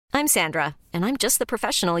I'm Sandra, and I'm just the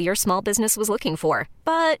professional your small business was looking for.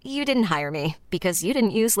 But you didn't hire me because you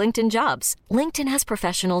didn't use LinkedIn Jobs. LinkedIn has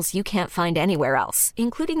professionals you can't find anywhere else,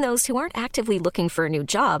 including those who aren't actively looking for a new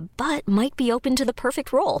job, but might be open to the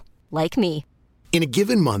perfect role, like me. In a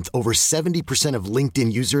given month, over 70% of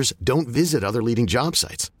LinkedIn users don't visit other leading job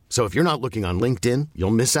sites. So if you're not looking on LinkedIn,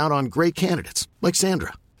 you'll miss out on great candidates like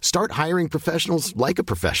Sandra. Start hiring professionals like a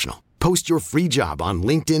professional. Post your free job on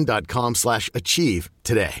linkedin.com/achieve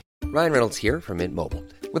today. Ryan Reynolds here from Mint Mobile.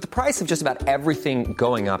 With the price of just about everything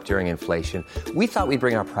going up during inflation, we thought we'd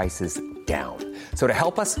bring our prices down. So to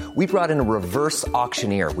help us, we brought in a reverse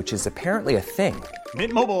auctioneer, which is apparently a thing.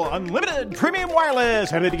 Mint Mobile Unlimited Premium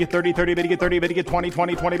Wireless. How to get 30, 30, bit to get 30, bit to get 20,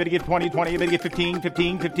 20, 20, bit to get 20, 20, bit to get 15,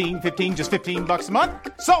 15, 15, 15, just $15 a month?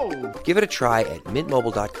 Sold! Give it a try at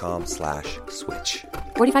mintmobile.com/switch.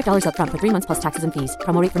 $45 up front for 3 months plus taxes and fees.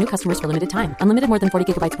 Promo rate for new customers for limited time. Unlimited more than 40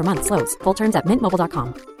 gigabytes per month. Slows full terms at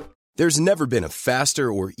mintmobile.com. There's never been a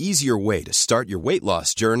faster or easier way to start your weight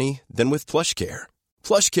loss journey than with PlushCare.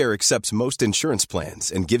 PlushCare accepts most insurance plans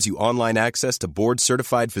and gives you online access to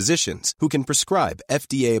board-certified physicians who can prescribe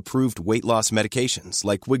FDA-approved weight loss medications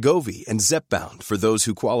like Wegovy and Zepbound for those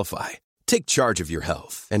who qualify. Take charge of your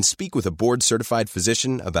health and speak with a board-certified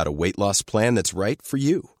physician about a weight loss plan that's right for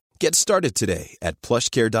you. Get started today at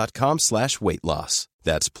plushcare.com/weight loss.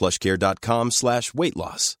 That's plushcare.com/weight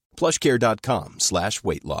loss.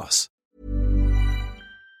 plushcare.com/weight loss.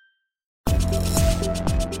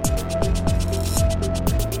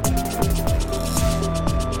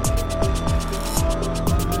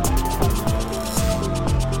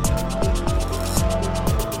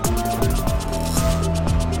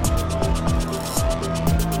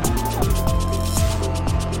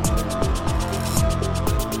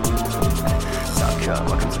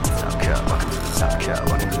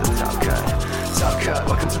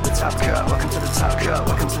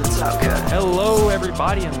 Hello,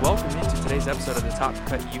 everybody, and welcome into today's episode of the Top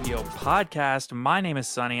Cut Yu-Gi-Oh! Podcast. My name is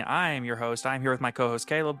Sunny. I am your host. I'm here with my co-host,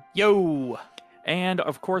 Caleb. Yo! And,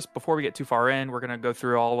 of course, before we get too far in, we're going to go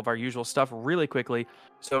through all of our usual stuff really quickly.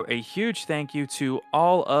 So, a huge thank you to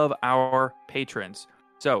all of our patrons.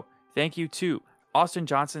 So, thank you to Austin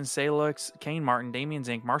Johnson, Salix, Kane Martin, Damian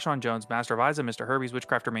Zink, Marshawn Jones, Master of Isa, Mr. Herbie's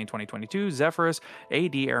Witchcrafter Main 2022, Zephyrus,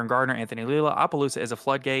 AD, Aaron Gardner, Anthony Lila, Appaloosa is a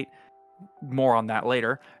Floodgate. More on that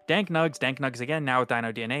later. Dank Nugs again, now with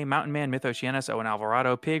Dino DNA, Mountain Man, Mythos Owen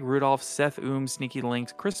Alvarado, Pig, Rudolph, Seth Sneaky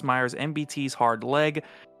Links, Chris Myers, MBT's Hard Leg,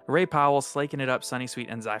 Ray Powell, Slaking It Up, Sunny Sweet,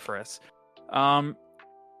 and Zephyrus.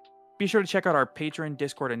 Be sure to check out our Patreon,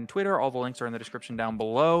 Discord, and Twitter. All the links are in the description down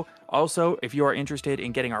below. Also, if you are interested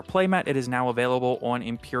in getting our playmat, it is now available on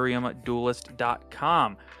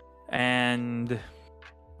ImperiumDuelist.com. And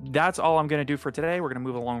that's all I'm going to do for today. We're going to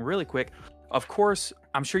move along really quick. Of course,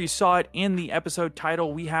 I'm sure you saw it in the episode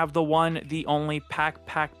title. We have the one, the only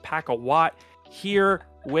Pack-a-Watt here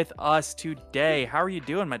with us today. How are you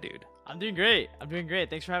doing, my dude? I'm doing great.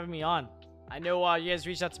 Thanks for having me on. I know you guys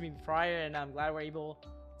reached out to me prior, and I'm glad we're able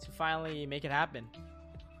to finally make it happen.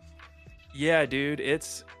 Yeah, dude.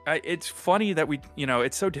 It's funny that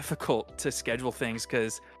it's so difficult to schedule things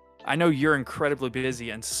because I know you're incredibly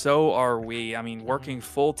busy, and so are we. I mean, working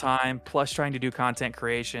full-time, plus trying to do content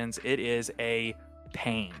creations, it is a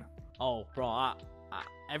pain. Oh, bro,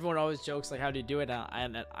 everyone always jokes, like, how do you do it?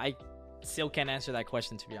 And I still can't answer that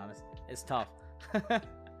question, to be honest. It's tough.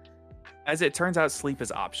 As it turns out, sleep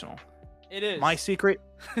is optional. It is. My secret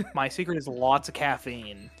is lots of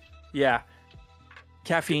caffeine. Yeah.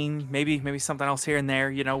 Caffeine, maybe something else here and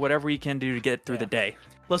there, whatever you can do to get through the day.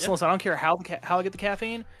 Listen, I don't care how I get the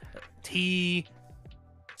caffeine. Tea,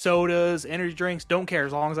 sodas, energy drinks, don't care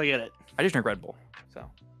as long as I get it. I just drink Red Bull. So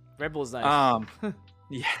Red Bull's nice.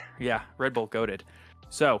 Yeah, Red Bull goated.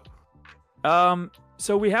 So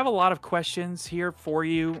we have a lot of questions here for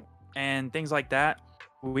you and things like that.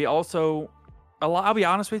 We also I'll be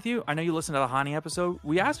honest with you. I know you listened to the Hani episode.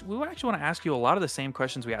 We actually want to ask you a lot of the same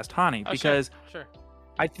questions we asked Hani because sure.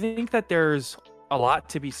 I think that there's a lot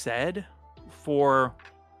to be said for,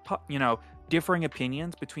 differing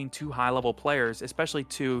opinions between two high-level players, especially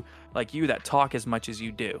two like you that talk as much as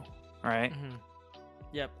you do, right? Mm-hmm.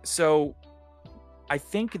 Yep. So I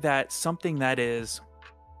think that something that is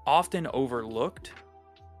often overlooked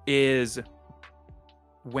is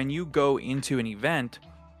when you go into an event.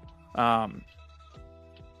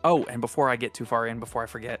 And before I get too far in, before I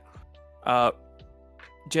forget,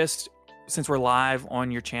 just since we're live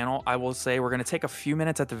on your channel, I will say we're going to take a few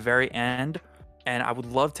minutes at the very end, and I would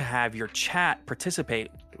love to have your chat participate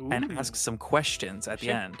and ask some questions at the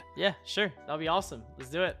end. Yeah, sure. That'll be awesome. Let's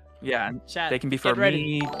do it. Yeah, chat. They can be for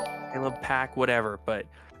me, Caleb, Pack, whatever. But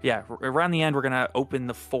yeah, around the end, we're gonna open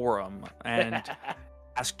the forum and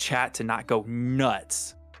ask chat to not go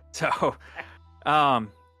nuts. So,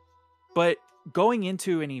 but going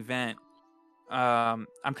into an event, I'm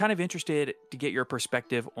kind of interested to get your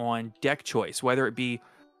perspective on deck choice, whether it be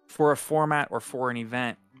for a format or for an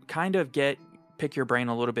event. Kind of pick your brain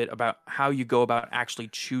a little bit about how you go about actually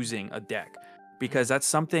choosing a deck, because that's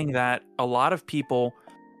something that a lot of people,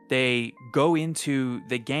 they go into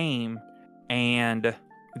the game and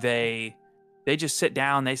they just sit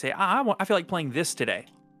down, they say, I feel like playing this today,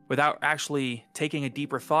 without actually taking a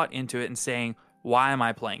deeper thought into it and saying, why am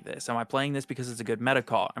I playing this? Am I playing this because it's a good meta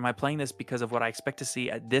call? Am I playing this because of what I expect to see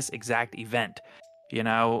at this exact event? You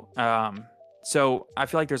know, so I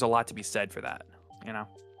feel like there's a lot to be said for that, you know?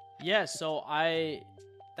 Yeah, so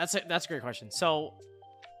that's a great question. So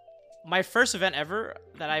my first event ever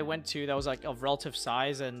that I went to that was like of relative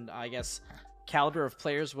size and I guess caliber of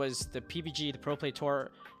players was the PPG, the Pro Play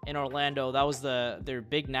Tour in Orlando. That was their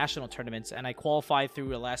big national tournaments, and I qualified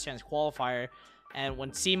through a last chance qualifier. And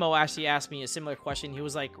when Simo actually asked me a similar question, he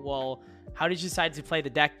was like, well, how did you decide to play the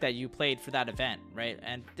deck that you played for that event, right?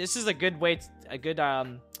 And this is a good way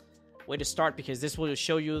to start, because this will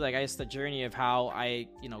show you, like, I guess, the journey of how I,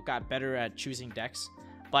 got better at choosing decks.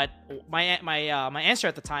 But my answer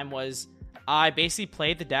at the time was I basically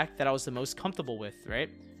played the deck that I was the most comfortable with, right?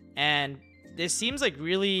 And this seems like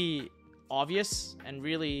really obvious and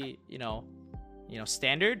really,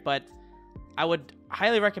 standard, but I would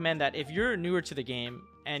highly recommend that if you're newer to the game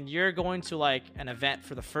and you're going to like an event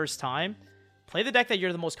for the first time, play the deck that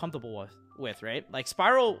you're the most comfortable with, right? Like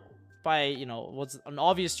Spiral was an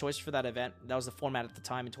obvious choice for that event. That was the format at the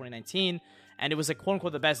time in 2019, and it was like quote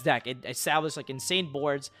unquote the best deck. It established like insane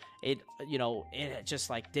boards. It just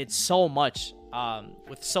like did so much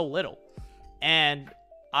with so little, and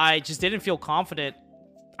I just didn't feel confident.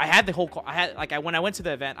 When I went to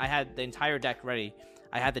the event, I had the entire deck ready.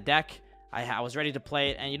 I had the deck. I was ready to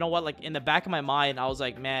play it, and you know what? Like in the back of my mind, I was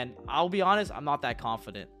like, man, I'll be honest, I'm not that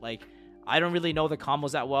confident. Like I don't really know the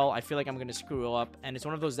combos that well. I feel like I'm gonna screw up, and it's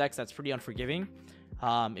one of those decks that's pretty unforgiving.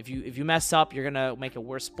 If you mess up, you're gonna make a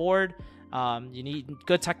worse board. You need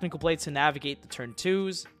good technical play to navigate the turn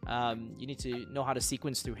 2s. You need to know how to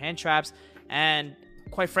sequence through hand traps, and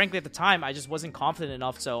quite frankly, at the time, I just wasn't confident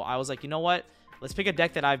enough. So I was like, you know what? Let's pick a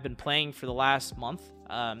deck that I've been playing for the last month,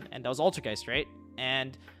 and that was Altergeist, right?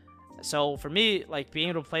 And so for me, like being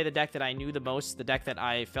able to play the deck that I knew the most, the deck that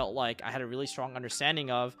I felt like I had a really strong understanding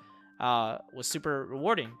of, was super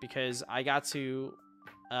rewarding, because I got to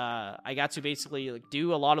basically like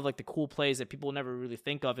do a lot of like the cool plays that people never really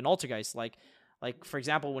think of in Altergeist. Like for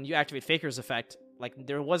example, when you activate Faker's Effect, like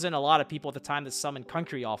there wasn't a lot of people at the time that summoned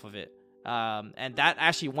Concrete off of it, and that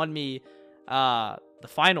actually won me the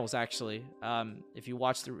finals actually. If you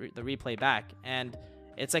watch the replay back, and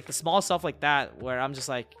it's like the small stuff like that where I'm just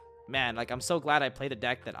like, man, like I'm so glad I played a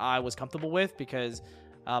deck that I was comfortable with, because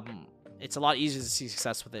it's a lot easier to see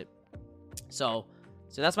success with it. So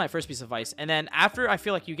that's my first piece of advice. And then after, I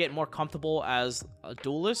feel like you get more comfortable as a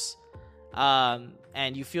duelist,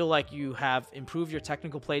 and you feel like you have improved your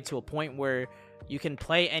technical play to a point where you can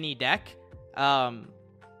play any deck.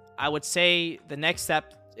 I would say the next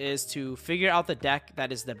step is to figure out the deck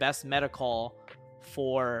that is the best meta call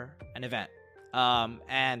for an event.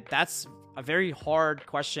 And that's a very hard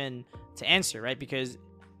question to answer, right? Because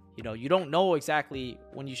you don't know exactly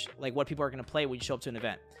when you what people are going to play when you show up to an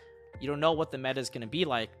event. You don't know what the meta is going to be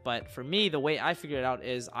like. But for me, the way I figured it out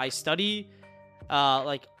is I study,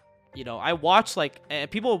 I watch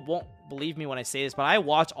people won't believe me when I say this, but I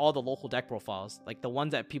watch all the local deck profiles, like the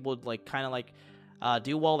ones that people like kind of like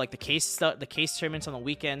do well, like the case tournaments on the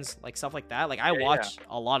weekends, like stuff like that. Like I watch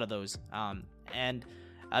a lot of those, and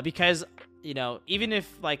because even if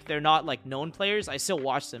like they're not like known players, I still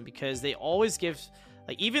watch them, because they always give,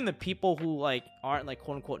 like, even the people who like aren't like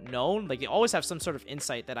quote unquote known, like they always have some sort of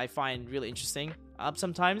insight that I find really interesting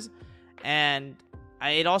sometimes. And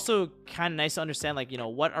it also kind of nice to understand, like,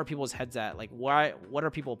 what are people's heads at, like what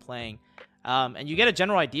are people playing, and you get a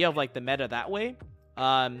general idea of like the meta that way.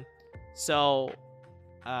 And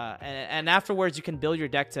afterwards you can build your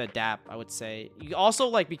deck to adapt, I would say. You also,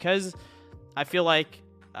 like, because I feel like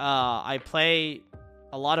I play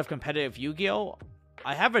a lot of competitive Yu-Gi-Oh!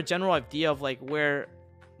 I have a general idea of like where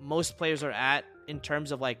most players are at in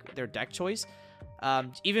terms of like their deck choice,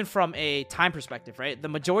 even from a time perspective, right? The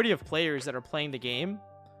majority of players that are playing the game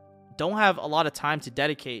don't have a lot of time to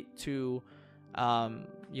dedicate to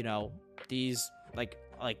these like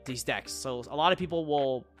these decks. So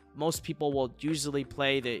most people will usually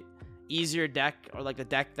play the easier deck, or like the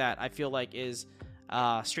deck that I feel like is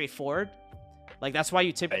straightforward. Like that's why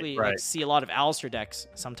you typically like see a lot of Alistair decks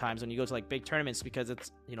sometimes when you go to like big tournaments, because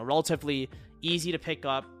it's, you know, relatively easy to pick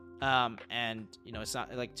up, and you know, it's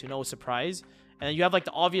not like to no surprise. And then you have like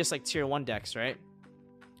the obvious like tier 1 decks, right?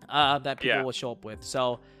 That people will show up with.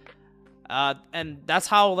 So and that's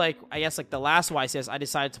how, like, I guess like the last YCS I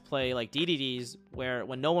decided to play like DDDs, where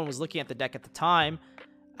when no one was looking at the deck at the time,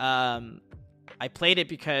 I played it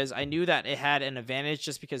because I knew that it had an advantage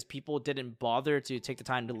just because people didn't bother to take the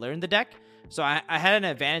time to learn the deck. So I had an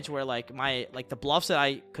advantage where like the bluffs that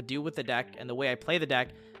I could do with the deck and the way I play the deck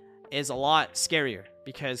is a lot scarier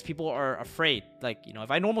because people are afraid. Like, you know, if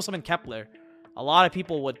I normal summon Kepler, a lot of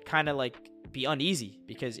people would kind of like be uneasy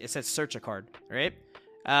because it says search a card, right?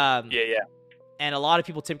 And a lot of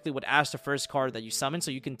people typically would ask the first card that you summon, so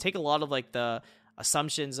you can take a lot of like the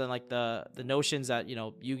assumptions and like the notions that, you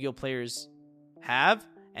know, Yu-Gi-Oh players have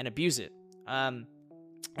and abuse it. And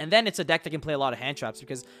then it's a deck that can play a lot of hand traps,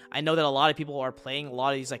 because I know that a lot of people are playing a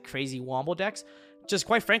lot of these like crazy wombo decks, just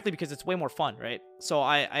quite frankly because it's way more fun, right? So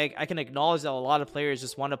I can acknowledge that a lot of players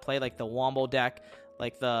just want to play like the wombo deck,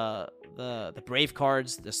 like the Brave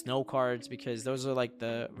cards, the Snow cards, because those are like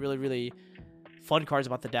the really, really fun cards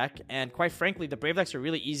about the deck. And quite frankly, the Brave decks are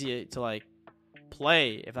really easy to like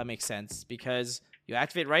play, if that makes sense, because you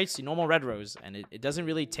activate rights, you normal red rose, and it doesn't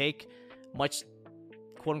really take much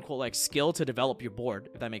quote unquote like skill to develop your board,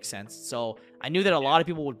 if that makes sense. So I knew that a lot of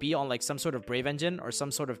people would be on like some sort of Brave engine or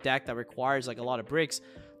some sort of deck that requires like a lot of bricks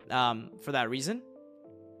for that reason.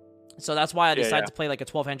 So that's why I decided to play like a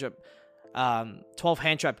 12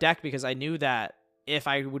 hand trap deck, because I knew that if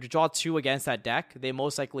I would draw 2 against that deck, they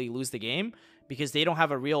most likely lose the game because they don't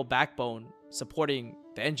have a real backbone supporting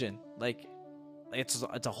the engine. Like it's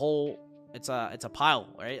a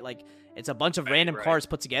pile, right? Like it's a bunch of random cards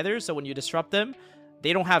put together. So when you disrupt them,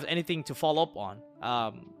 they don't have anything to follow up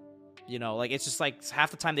on. You know, like it's just like half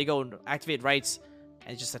the time they go and activate rights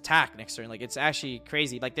and just attack next turn. Like it's actually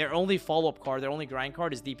crazy. Like their only follow-up card, their only grind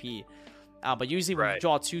card is DP. But usually when you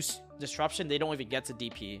draw 2 disruption, they don't even get to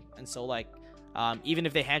DP. And so like even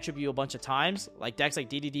if they hand trap you a bunch of times, like decks like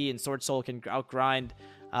DDD and Sword Soul can outgrind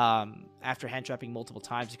after hand trapping multiple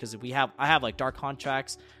times, because I have like Dark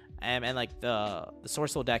Contracts, and like the Sword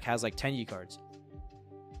Soul deck has like 10 U cards.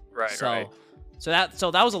 So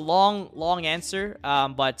that was a long answer,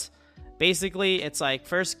 but basically it's like,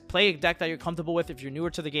 first play a deck that you're comfortable with if you're newer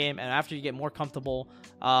to the game, and after you get more comfortable,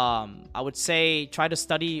 I would say try to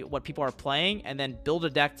study what people are playing and then build a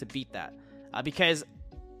deck to beat that, because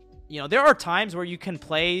you know there are times where you can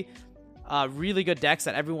play really good decks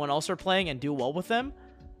that everyone else are playing and do well with them.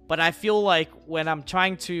 But I feel like when I'm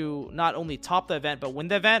trying to not only top the event but win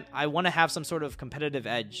the event, I want to have some sort of competitive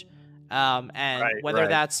edge. Whether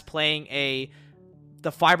that's playing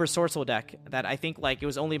the Fiber Sword Soul deck that I think like it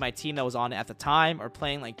was only my team that was on it at the time, or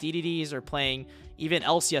playing like DDDs, or playing even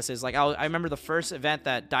LCSs. Like I remember the first event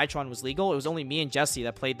that Dytron was legal, it was only me and Jesse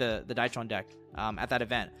that played the Dytron deck at that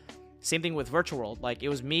event. Same thing with Virtual World. Like it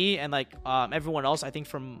was me and like everyone else, I think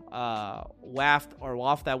from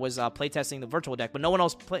WAF that was playtesting the Virtual deck, but no one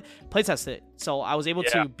else playtested it. So I was able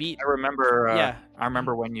to beat. I remember. I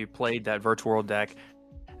remember when you played that Virtual World deck.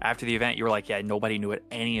 After the event, you were like, yeah, nobody knew what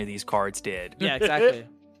any of these cards did. Yeah, exactly.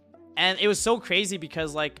 And it was so crazy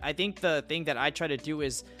because, like, I think the thing that I try to do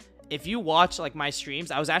is, if you watch, like, my streams,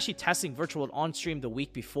 I was actually testing Virtual World on stream the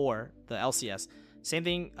week before the LCS. Same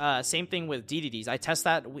thing with DDDs. I test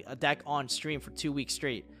that deck on stream for 2 weeks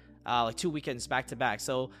straight, like 2 weekends back to back.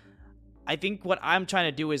 So I think what I'm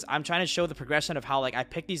trying to do is I'm trying to show the progression of how, like, I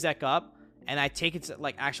pick these deck up and I take it to,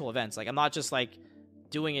 like, actual events. Like, I'm not just, like,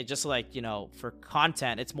 doing it just like, you know, for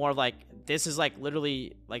content. It's more like, this is like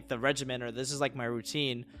literally like the regimen, or this is like my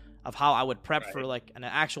routine of how I would prep for like an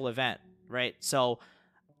actual event, right? So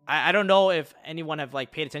I don't know if anyone have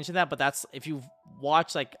like paid attention to that, but that's, if you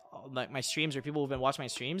watch like my streams, or people who've been watching my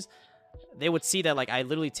streams, they would see that like I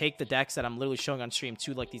literally take the decks that I'm literally showing on stream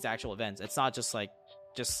to like these actual events. It's not just like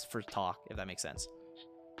just for talk, if that makes sense.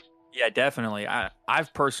 Yeah, definitely.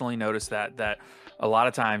 I've personally noticed that a lot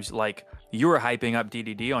of times, like, you were hyping up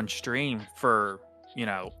DDD on stream for, you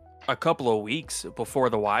know, a couple of weeks before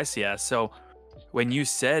the YCS. So when you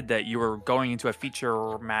said that you were going into a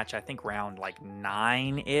feature match, I think round like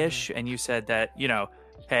 9-ish, and you said that, you know,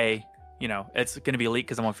 hey, you know, it's going to be elite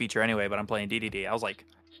because I'm on feature anyway, but I'm playing DDD. I was like,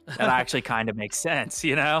 that actually kind of makes sense,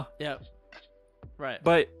 you know? Yeah. Right.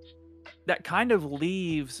 But that kind of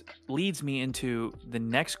leads me into the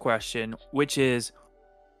next question, which is,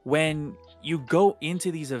 when you go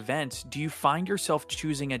into these events, do you find yourself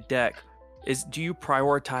choosing a deck? Do you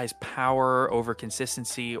prioritize power over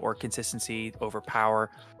consistency, or consistency over power?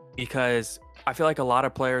 because I feel like a lot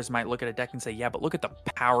of players might look at a deck and say, yeah, but look at the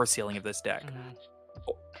power ceiling of this deck.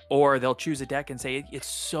 Or they'll choose a deck and say it's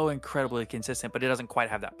so incredibly consistent, but it doesn't quite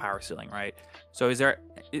have that power ceiling, right? So is there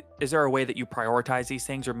a way that you prioritize these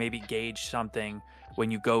things, or maybe gauge something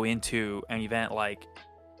when you go into an event like,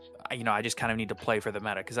 I just kind of need to play for the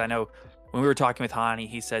meta? Because I know when we were talking with Hani,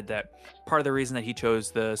 he said that part of the reason that he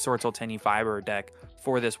chose the Sword Soul Tenyi Fiber deck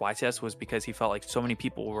for this YCS was because he felt like so many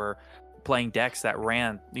people were playing decks that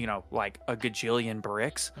ran, like a gajillion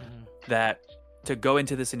bricks, that to go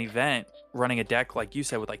into this an event running a deck, like you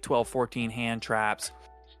said, with like 12, 14 hand traps,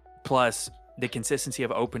 plus the consistency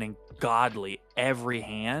of opening godly every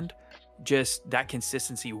hand, just that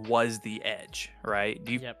consistency was the edge, right?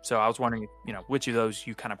 So I was wondering, which of those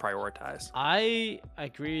you kind of prioritize. I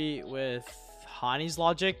agree with Hani's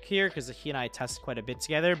logic here, because he and I test quite a bit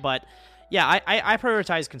together. But yeah, I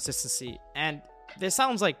prioritize consistency. And this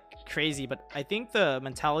sounds like crazy, but I think the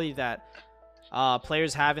mentality that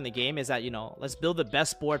players have in the game is that, let's build the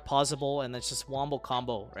best board possible and let's just wombo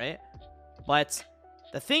combo, right? But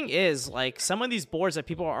the thing is, like, some of these boards that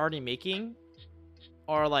people are already making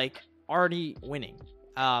are like already winning.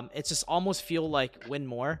 It's just almost feel like win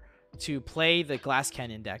more to play the Glass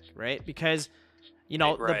Canyon deck, right? Because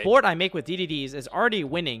the board I make with DDDs is already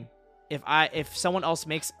winning. If someone else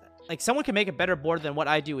makes, like, someone can make a better board than what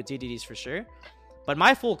I do with DDDs for sure, but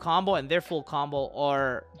my full combo and their full combo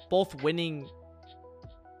are both winning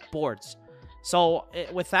boards. So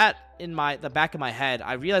with that in the back of my head,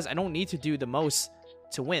 I realized I don't need to do the most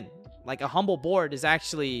to win. Like, a humble board is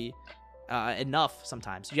actually enough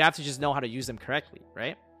sometimes. You have to just know how to use them correctly,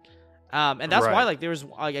 right? And that's why, like, there was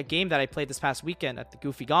a game that I played this past weekend at the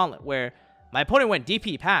Goofy Gauntlet where my opponent went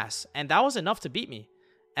DP pass, and that was enough to beat me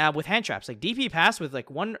with hand traps. Like, DP pass with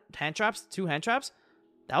like 1 hand traps, 2 hand traps,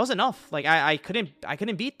 that was enough. Like, I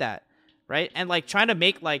couldn't beat that, right? And like trying to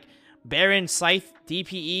make like Baron, Scythe,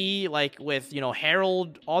 DPE, like with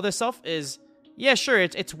Herald, all this stuff is, yeah, sure,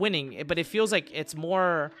 it's winning, but it feels like it's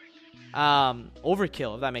more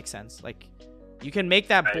overkill, if that makes sense. Like, you can make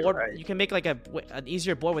that board, you can make like an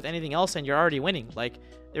easier board with anything else, and you're already winning. Like,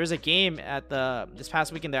 there was a game at this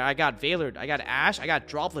past weekend there, I got Veilored, I got Ash, I got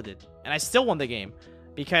Dropleted, and I still won the game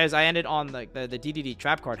because I ended on like the DDD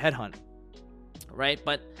trap card Headhunt, right?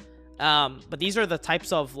 But these are the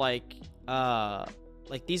types of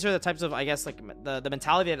these are the types of, I guess, like the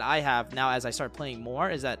mentality that I have now as I start playing more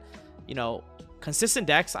is that, consistent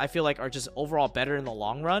decks I feel like are just overall better in the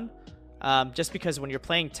long run. Just because when you're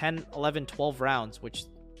playing 10, 11, 12 rounds, which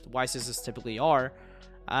YCSs typically are,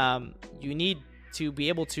 you need to be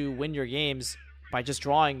able to win your games by just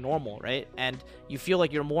drawing normal, right? And you feel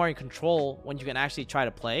like you're more in control when you can actually try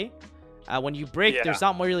to play. When you break, there's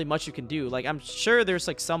not really much you can do. Like, I'm sure there's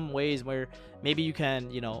like some ways where maybe you can,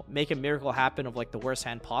 make a miracle happen of like the worst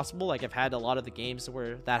hand possible. Like, I've had a lot of the games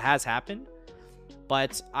where that has happened.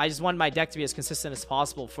 But I just want my deck to be as consistent as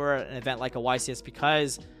possible for an event like a YCS,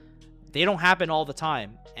 because they don't happen all the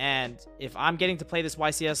time. And if I'm getting to play this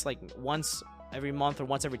YCS like once every month or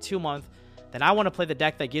once every 2 months, then I want to play the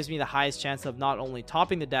deck that gives me the highest chance of not only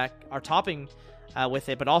topping the deck or topping with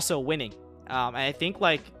it, but also winning. And I think,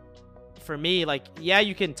 like, for me, like, yeah,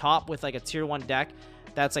 you can top with like a tier 1 deck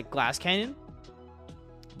that's like Glass Canyon,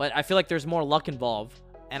 but I feel like there's more luck involved,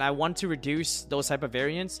 and I want to reduce those type of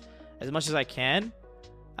variants as much as I can,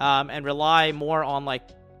 and rely more on like,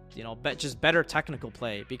 just better technical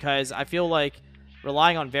play, because I feel like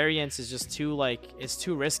relying on variants is just too, like, it's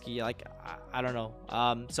too risky. Like, I don't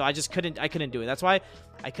know. So I couldn't do it. That's why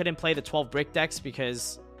I couldn't play the 12 brick decks,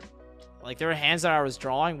 because like there were hands that I was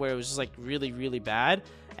drawing where it was just like really, really bad,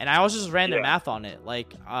 and I was just ran the math on it.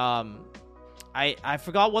 Like, I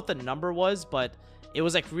forgot what the number was, but it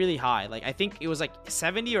was like really high. Like, I think it was like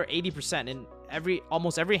 70 or 80% in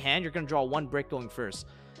almost every hand. You're gonna draw 1 brick going first,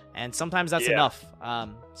 and sometimes that's enough.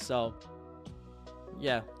 So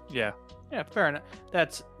yeah, fair enough.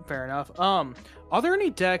 That's fair enough. Are there any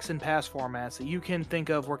decks in past formats that you can think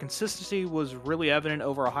of where consistency was really evident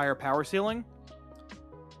over a higher power ceiling?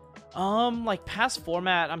 Like past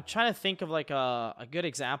format, I'm trying to think of like a good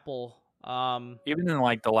example. Even in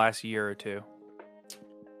like the last year or two,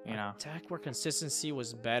 deck where consistency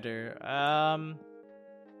was better.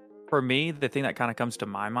 For me, the thing that kind of comes to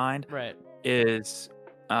my mind, is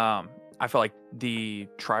I felt like the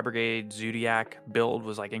Tri-Brigade Zodiac build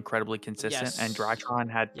was like incredibly consistent, and Drytron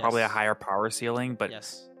had probably a higher power ceiling, but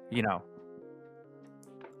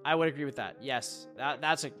I would agree with that. Yes,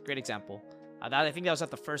 that's a great example. I think that was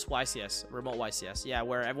at the first YCS, remote YCS,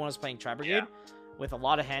 where everyone was playing Tri-Brigade with a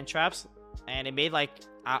lot of hand traps, and it made like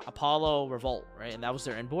Apollo Revolt, right? And that was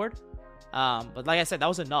their inboard. But like I said, that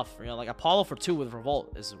was enough. Like Apollo for 2 with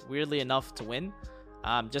Revolt is weirdly enough to win.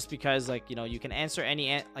 Just because like you can answer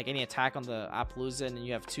any attack on the Appaloosa, and then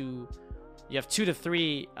you have 2 to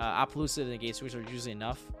 3 Appaloosa negates, which are usually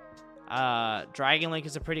enough. Dragon Link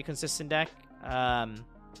is a pretty consistent deck.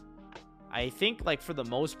 I think like for the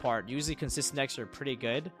most part, usually consistent decks are pretty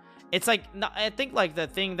good. It's like I think like the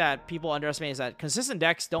thing that people underestimate is that consistent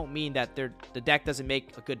decks don't mean that the deck doesn't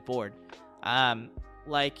make a good board.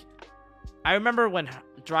 Like I remember when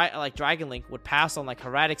Dragon Link would pass on like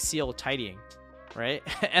Hermetic Seal Tidying, right?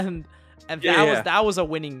 and that was a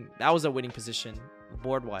winning position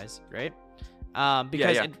board wise, right?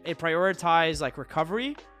 Because it prioritized like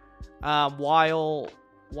recovery while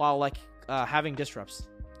like having disrupts.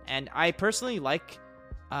 And I personally like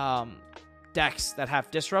decks that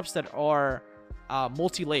have disrupts that are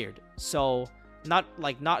multi-layered. So not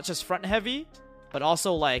just front heavy, but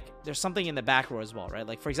also like there's something in the back row as well, right?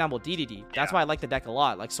 Like for example, DDD. That's why I like the deck a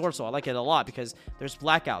lot. Like Sword Soul, I like it a lot because there's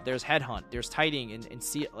Blackout, there's Headhunt, there's Tidying in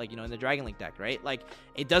the Dragon Link deck, right? Like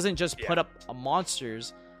it doesn't just put up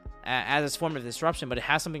monsters as its form of disruption, but it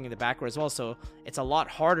has something in the back row as well. So it's a lot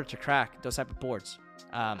harder to crack those type of boards.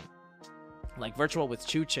 Like Virtual with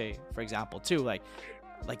Chuche, for example, too. Like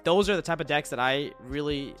those are the type of decks that I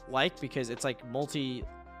really like because it's like multi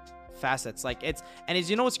facets. Like it's, and as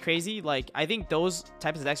you know what's crazy, like I think those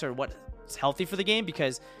types of decks are what's healthy for the game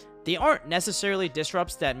because they aren't necessarily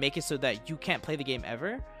disrupts that make it so that you can't play the game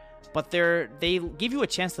ever, but they give you a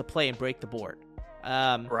chance to play and break the board.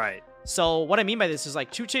 Right. So what I mean by this is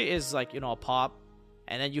like Chuche is like a pop,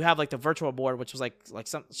 and then you have like the virtual board, which was like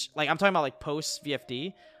some like I'm talking about like post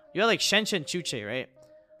VFD. You have like Shenshin Chuche, right?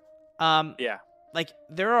 Yeah. Like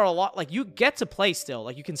there are a lot, like you get to play still,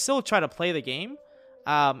 like you can still try to play the game,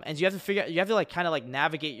 and you have to like kind of like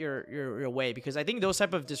navigate your way because I think those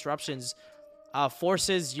type of disruptions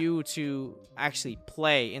forces you to actually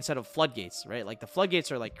play instead of floodgates, right? Like the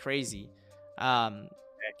floodgates are like crazy.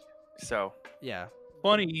 So yeah.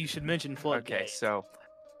 Funny you should mention floodgates. Okay, so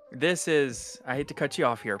this is, I hate to cut you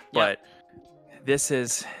off here, but this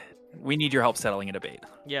is, we need your help settling a debate.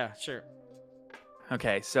 Yeah, sure.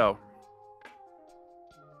 Okay, so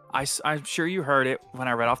I'm sure you heard it when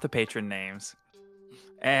I read off the patron names.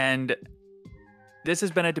 And this has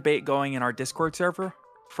been a debate going in our Discord server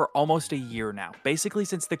for almost a year now, basically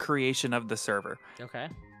since the creation of the server. Okay.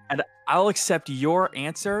 And I'll accept your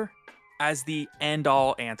answer as the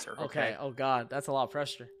end-all answer. Okay. Oh, God. That's a lot of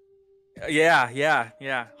pressure. Yeah.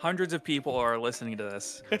 Hundreds of people are listening to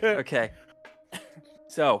this. Okay.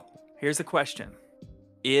 So, here's the question.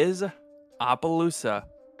 Is Appaloosa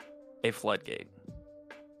a floodgate?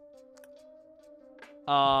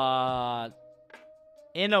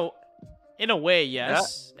 In a way,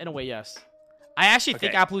 yes. Yeah. In a way, yes. I actually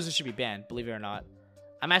think Appaloosa should be banned, believe it or not.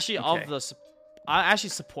 I'm actually I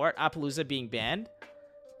actually support Appaloosa being banned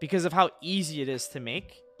because of how easy it is to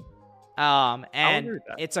make. And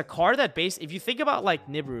it's a card that if you think about like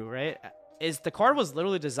Nibiru, right? The card was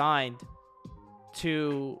literally designed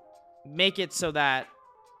to make it so that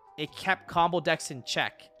it kept combo decks in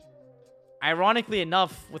check. Ironically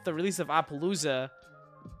enough, with the release of Appaloosa,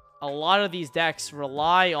 a lot of these decks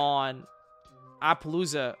rely on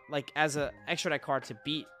Appaloosa like as an extra deck card to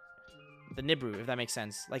beat the Nibiru, if that makes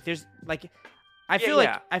sense. Like there's like I feel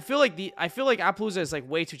like Appaloosa is like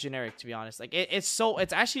way too generic, to be honest. Like it's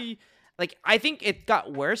actually like I think it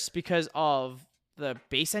got worse because of the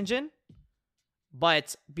base engine.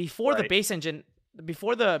 But before the base engine,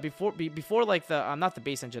 before like the not the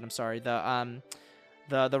base engine, I'm sorry, the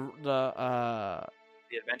adventure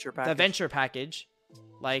package. The adventure package,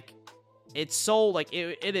 like it's so like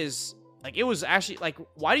it is like it was actually like,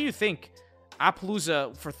 why do you think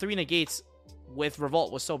Appaloosa for 3 negates with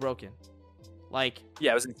Revolt was so broken? Like,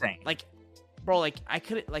 yeah, it was insane. Like, bro, like I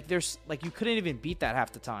couldn't like there's like you couldn't even beat that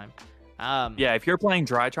half the time. Yeah, if you're playing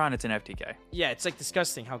Drytron, it's an FTK. Yeah, it's like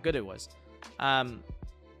disgusting how good it was.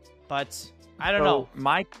 But I don't know.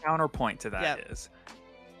 My counterpoint to that is,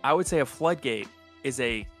 I would say a floodgate is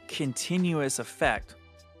a continuous effect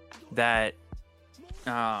that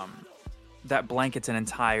that blankets an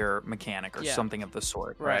entire mechanic or something of the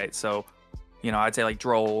sort, right? So, I'd say like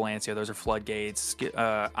Droll, Lancia, those are floodgates.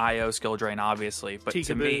 IO, Skill Drain, obviously, but Peekaboo,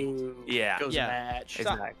 to me, goes match.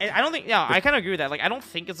 Exactly. I don't think, I kind of agree with that. Like, I don't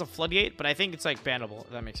think it's a floodgate, but I think it's like bannable,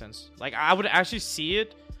 if that makes sense. Like, I would actually see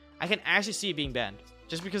it. I can actually see it being banned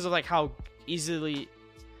just because of like how easily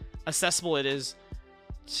accessible it is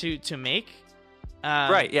to make.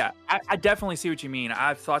 Right, yeah. I definitely see what you mean.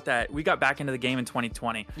 I've thought that we got back into the game in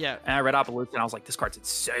 2020. Yeah. And I read Appaloosa and I was like, this card's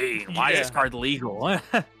insane. Why is this card legal?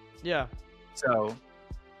 Yeah. So,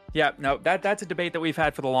 Yeah, no, that's a debate that we've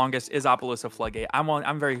had for the longest. Is Apollousa Floodgate?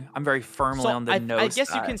 I'm very firmly on the no I guess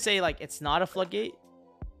side. you can say like it's not a floodgate.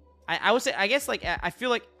 I would say I guess like I feel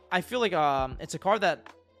like it's a card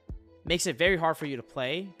that makes it very hard for you to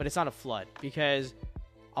play, but it's not a flood because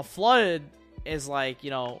a flood is like, you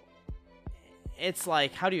know, it's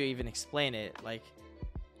like, how do you even explain it? Like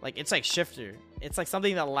it's like Shifter. It's like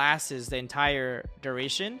something that lasts the entire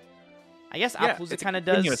duration. I guess Apollousa kind of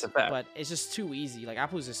does, but it's just too easy. Like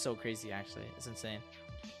Apollousa is so crazy, actually. It's insane.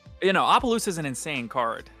 You know, Apollousa is an insane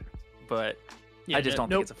card, but Yeah, I just don't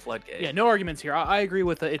think it's a floodgate. Yeah, no arguments here. I agree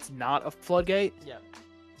with it. It's not a floodgate. Yeah.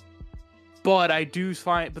 But I do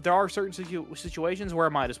find, but there are certain situations where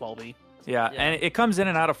it might as well be. Yeah, and it comes in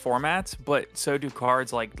and out of formats, but so do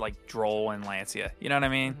cards like Droll and Lancia. You know what I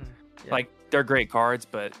mean? Mm-hmm. Yeah. Like, they're great cards,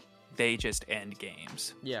 but they just end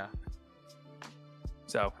games. Yeah.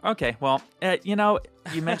 So, okay, well, you know,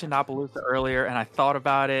 you mentioned Apollousa earlier, and I thought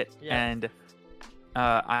about it, and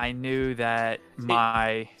I knew that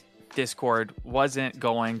my Discord wasn't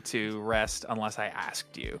going to rest unless I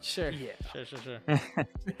asked you. Sure. Yeah.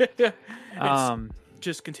 Sure.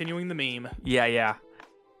 Just continuing the meme. Yeah.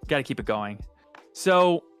 Got to keep it going.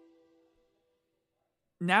 So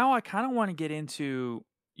now I kind of want to get into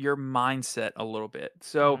your mindset a little bit.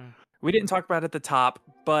 So we didn't talk about it at the top,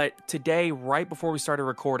 but today, right before we started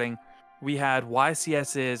recording, we had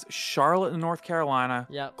YCS's Charlotte, North Carolina,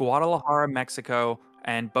 Guadalajara, Mexico,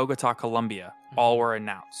 and Bogota, Colombia. All were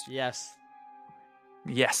announced. Yes.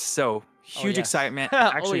 So huge excitement. Oh,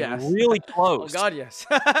 Actually, yes. really close. Oh, God, yes.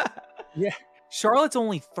 Yeah. Charlotte's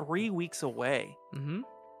only 3 weeks away. Mm-hmm.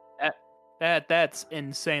 That's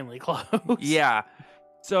insanely close. Yeah.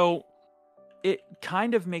 So it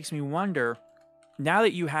kind of makes me wonder, now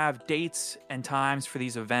that you have dates and times for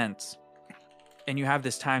these events and you have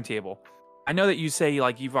this timetable, I know that you say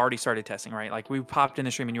like you've already started testing, right? Like we popped in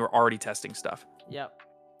the stream and you were already testing stuff. Yep,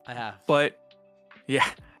 I have. But yeah,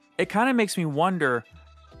 it kind of makes me wonder,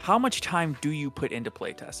 how much time do you put into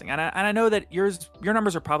play testing? And I know that your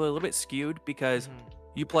numbers are probably a little bit skewed because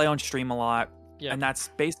you play on stream a lot. Yeah. And that's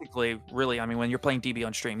basically really, I mean, when you're playing DB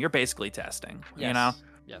on stream, you're basically testing, Yes. you know?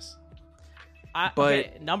 Yes. But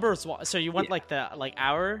okay, numbers. So you want like the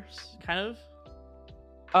hours kind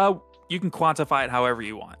of? You can quantify it however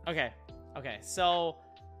you want. Okay. So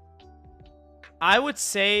I would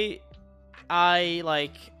say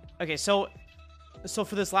so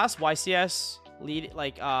for this last YCS lead,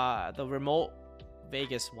 like the remote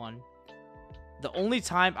Vegas one, the only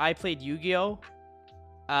time I played Yu-Gi-Oh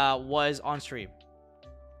was on stream,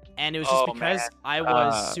 and it was just because I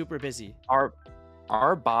was super busy.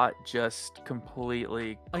 Our bot just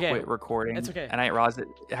completely quit recording. It's okay. And I realized it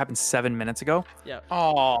happened 7 minutes ago. Yeah.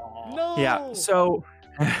 Oh no. Yeah. So,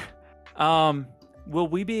 will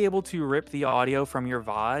we be able to rip the audio from your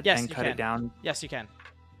VOD and cut it down? Yes, you can.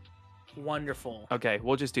 Wonderful. Okay,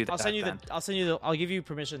 we'll just do that. I'll give you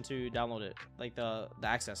permission to download it, like the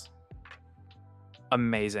access.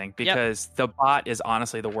 Amazing, because the bot is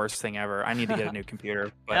honestly the worst thing ever. I need to get a new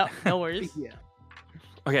computer. But... Yep, no worries. Yeah.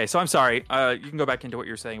 Okay, so I'm sorry. You can go back into what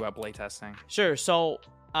you're saying about play testing. Sure. So,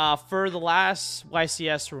 for the last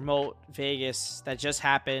YCS remote Vegas that just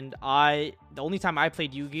happened, the only time I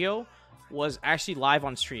played Yu-Gi-Oh was actually live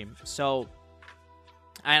on stream. So,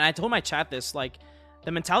 and I told my chat this, like,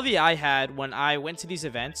 the mentality I had when I went to these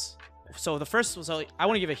events. So I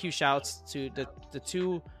want to give a huge shout out to the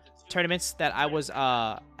two tournaments that I was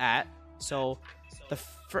at. So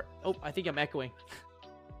I think I'm echoing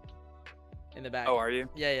in the back. Oh, are you?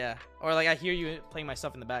 Yeah. Or like I hear you playing my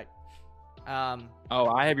stuff in the back. I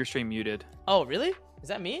have your stream muted. Oh, really? Is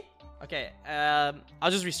that me? Okay. I'll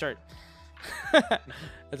just restart.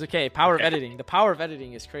 That's okay. Power of editing. The power of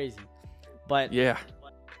editing is crazy. But yeah.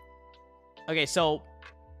 Okay, so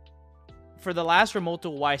for the last remote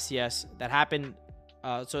duel YCS that happened,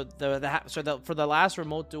 for the last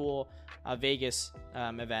remote duel Vegas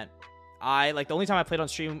event, the only time I played on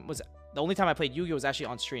stream was the only time I played Yu-Gi-Oh was actually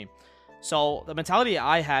on stream. So the mentality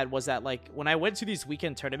I had was that like when I went to these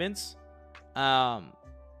weekend tournaments,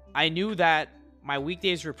 I knew that my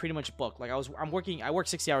weekdays were pretty much booked. Like I work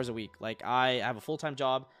 60 hours a week. Like I have a full-time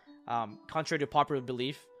job. Contrary to popular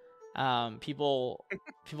belief, people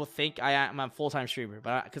think I'm a full-time streamer,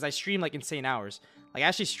 but because I stream like insane hours. Like I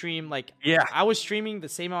actually stream I was streaming the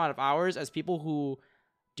same amount of hours as people who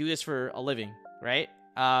do this for a living, right?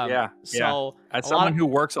 So as someone who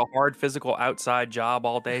works a hard physical outside job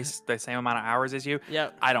all day, the same amount of hours as you,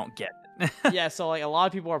 I don't get it. Yeah, so like a lot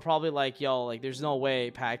of people are probably like, yo, like there's no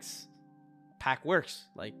way Pac works.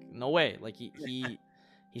 Like no way. Like he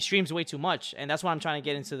streams way too much, and that's what I'm trying to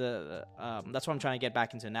get into that's what I'm trying to get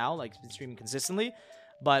back into now, like streaming consistently.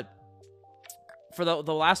 But for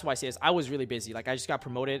the last YCS, I was really busy. Like I just got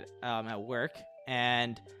promoted at work,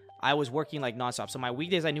 and I was working like nonstop. So my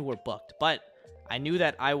weekdays I knew were booked, but I knew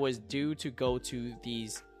that I was due to go to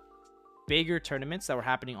these bigger tournaments that were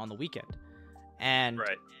happening on the weekend. And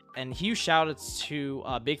huge shout outs to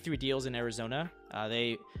Big 3 Deals in Arizona.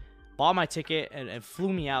 They bought my ticket and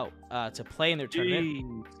flew me out to play in their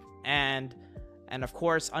tournament. And of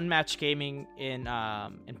course Unmatched Gaming in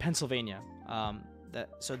Pennsylvania.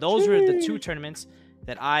 So those were the two tournaments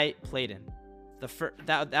that I played in.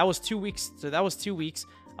 That was 2 weeks. So that was 2 weeks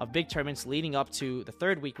of big tournaments leading up to the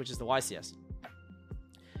third week, which is the YCS.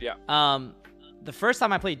 Yeah. The first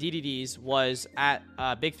time I played DDDs was at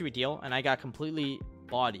Big 3 Deal, and I got completely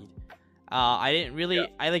bodied. I didn't really,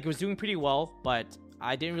 I was doing pretty well, but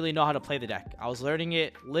I didn't really know how to play the deck. I was learning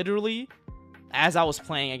it literally as I was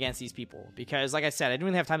playing against these people, because like I said, I didn't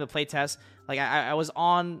really have time to play test. Like I was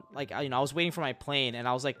on, like, I was waiting for my plane, and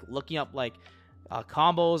I was like looking up like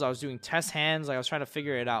combos. I was doing test hands. Like I was trying to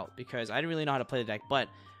figure it out because I didn't really know how to play the deck. But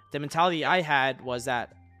the mentality I had was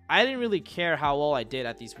that I didn't really care how well I did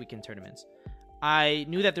at these weekend tournaments. I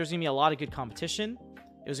knew that there was going to be a lot of good competition.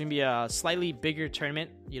 It was going to be a slightly bigger tournament,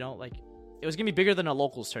 like it was going to be bigger than a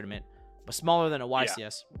locals tournament, but smaller than a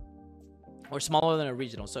YCS or smaller than a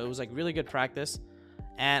regional. So it was like really good practice.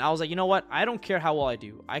 And I was like, you know what? I don't care how well I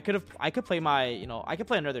do. I could play I could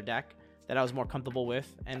play another deck that I was more comfortable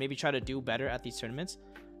with and maybe try to do better at these tournaments.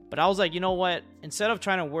 But I was like, you know what? Instead of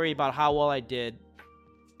trying to worry about how well I did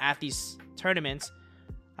at these tournaments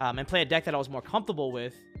and play a deck that I was more comfortable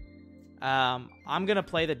with, I'm going to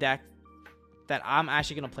play the deck that I'm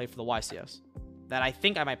actually going to play for the YCS, that I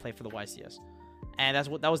think I might play for the YCS. And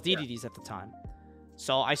that was DDDs at the time.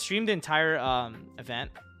 So I streamed the entire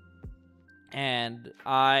event, and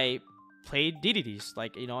I played DDDs,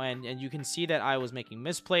 and you can see that I was making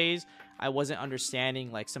misplays. I wasn't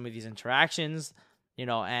understanding like some of these interactions,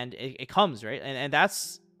 and it comes, right? And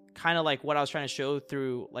that's kind of like what I was trying to show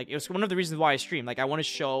through, like, it was one of the reasons why I stream. Like, I want to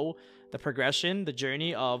show the progression, the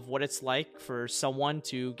journey of what it's like for someone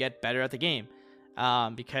to get better at the game.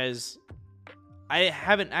 Because I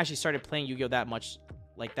haven't actually started playing Yu-Gi-Oh! That much,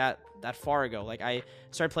 like that far ago. Like, I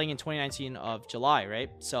started playing in 2019 of July, right?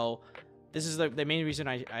 So this is the main reason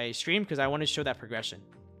I streamed, because I want to show that progression.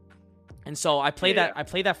 And so I played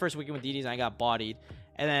that first weekend with DDs, and I got bodied.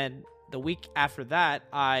 And then the week after that,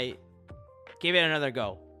 I gave it another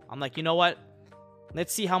go. I'm like, you know what?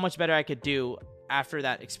 Let's see how much better I could do after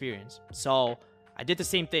that experience. So I did the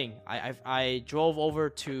same thing. I drove over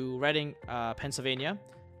to Reading, Pennsylvania,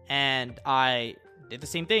 and I did the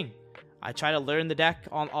same thing. I tried to learn the deck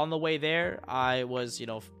on the way there. I was,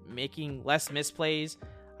 making less misplays.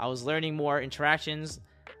 I was learning more interactions.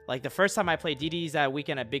 Like, the first time I played DDs that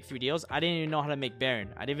weekend at Big 3 Deals, I didn't even know how to make Baron.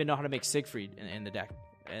 I didn't even know how to make Siegfried in the deck.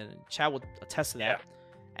 And Chad will attest to that. Yeah.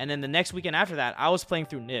 And then the next weekend after that, I was playing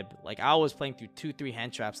through Nib. Like, I was playing through 2-3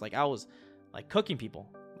 hand traps. Like, I was like cooking people.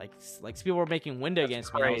 Like people were making window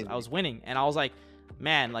against me. I was winning. And I was like,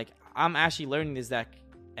 man, like, I'm actually learning this deck,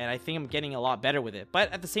 and I think I'm getting a lot better with it.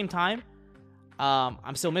 But at the same time,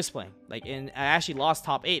 I'm still misplaying. Like, and I actually lost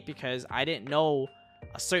top 8 because I didn't know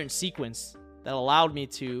a certain sequence that allowed me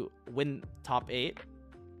to win top 8.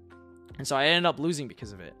 And so I ended up losing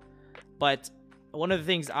because of it. But one of the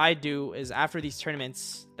things I do is, after these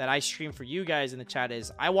tournaments that I stream for you guys in the chat,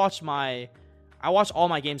 is I watch all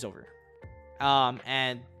my games over.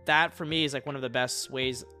 And that for me is like one of the best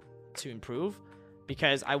ways to improve,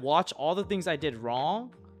 because I watch all the things I did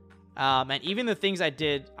wrong. And even the things I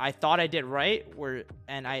thought I did right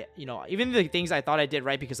even the things I thought I did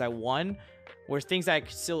right because I won were things that I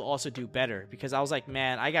could still also do better, because I was like,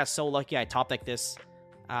 man, I got so lucky I top decked this.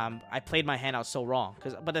 I played my hand out so wrong.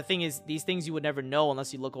 But the thing is, these things you would never know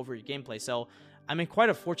unless you look over your gameplay. So I'm in quite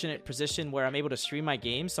a fortunate position where I'm able to stream my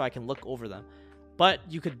games so I can look over them. But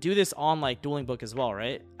you could do this on like Dueling Book as well,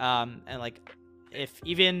 right? And like, if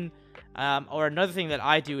even or another thing that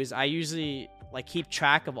I do is I usually like keep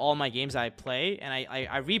track of all my games I play, and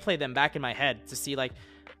I replay them back in my head to see like,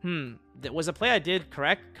 was a play I did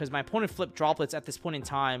correct? Because my opponent flipped droplets at this point in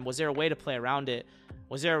time. Was there a way to play around it?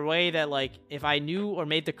 Was there a way that, like, if I knew or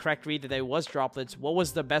made the correct read that there was droplets, what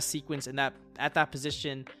was the best sequence in that at that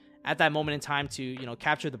position at that moment in time to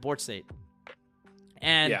capture the board state?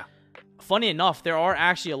 And funny enough, there are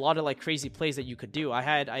actually a lot of like crazy plays that you could do.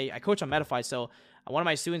 I coach on Metafy, so one of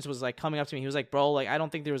my students was like coming up to me. He was like, "Bro, like, I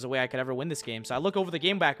don't think there was a way I could ever win this game." So I look over the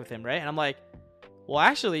game back with him, right? And I'm like, well,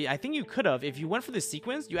 actually, I think you could have. If you went for this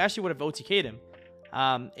sequence, you actually would have OTK'd him.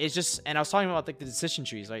 It's just, and I was talking about like the decision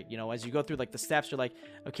trees, like, as you go through like the steps, you're like,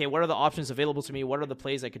 okay, what are the options available to me? What are the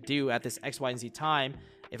plays I could do at this X, Y, and Z time?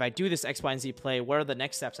 if I do this X, Y, and Z play, what are the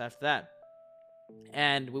next steps after that?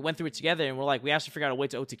 And we went through it together, and we're like, we have to figure out a way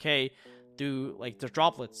to OTK through like the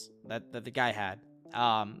droplets that the guy had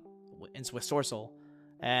with Sorcel.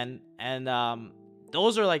 And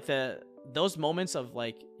those are like those moments of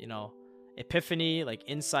like, you know, epiphany, like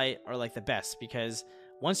insight are like the best, because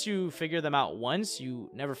once you figure them out once, you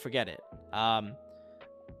never forget it.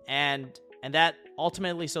 And that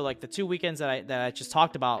ultimately, so like the 2 weekends that I just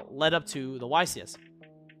talked about led up to the YCS.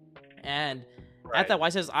 And at that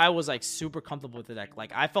YCS, I was like super comfortable with the deck.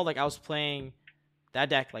 Like I felt like I was playing that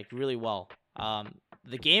deck like really well.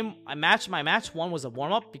 The game my match one was a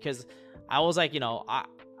warm up, because I was like, you know,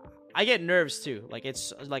 I get nerves too. Like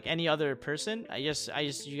it's like any other person. I just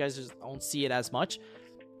you guys just don't see it as much.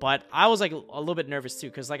 But I was like a little bit nervous too,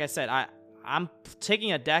 because like I said, I'm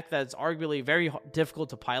taking a deck that's arguably very difficult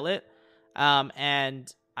to pilot,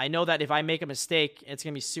 and I know that if I make a mistake, it's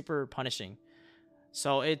gonna be super punishing.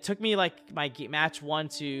 So it took me like my match one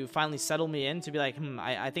to finally settle me in to be like,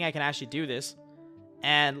 I think I can actually do this,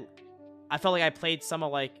 and I felt like I played some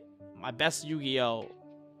of like my best Yu-Gi-Oh,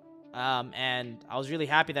 and I was really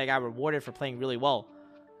happy that I got rewarded for playing really well.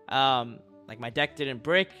 Like my deck didn't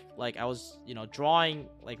break. Like I was, you know, drawing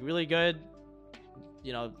like really good.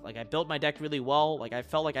 You know, like I built my deck really well. Like I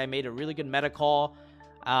felt like I made a really good meta call.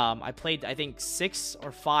 I played, I think 6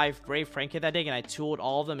 or 5 Brave Frank that day, and I tooled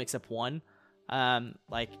all of them except one.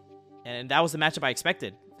 Like, and that was the matchup I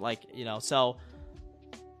expected. Like, you know, so,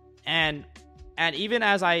 and even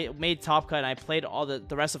as I made Top Cut and I played all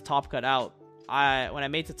the rest of Top Cut out, when I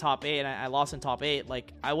made to top 8 and I lost in top 8,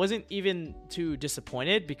 like I wasn't even too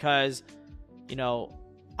disappointed, because, you know,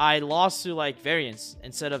 I lost to like variance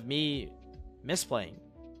instead of me misplaying.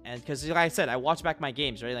 And because like I said, I watched back my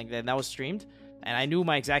games, right? Like that was streamed, and I knew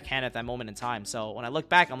my exact hand at that moment in time. So when I look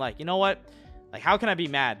back, I'm like, you know what? Like, how can I be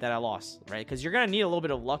mad that I lost, right? Because you're gonna need a little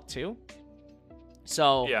bit of luck too.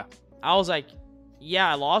 So yeah, I was like, yeah,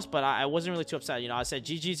 I lost, but I wasn't really too upset. You know, I said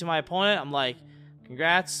GG to my opponent. I'm like,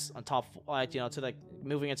 congrats on top, like, you know, to like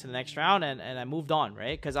moving into the next round, and I moved on,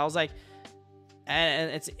 right? Because I was like,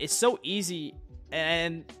 and it's so easy,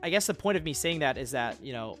 and I guess the point of me saying that is that,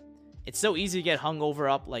 you know, it's so easy to get hung over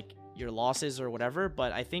up like your losses or whatever,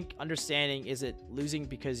 but I think understanding, is it losing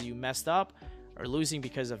because you messed up or losing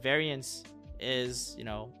because of variance, is, you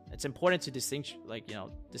know, it's important to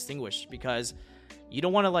distinguish, because you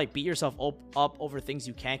don't want to like beat yourself up over things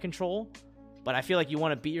you can't control, but I feel like you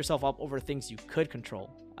want to beat yourself up over things you could control.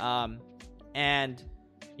 And,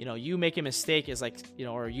 you know, you make a mistake is like, you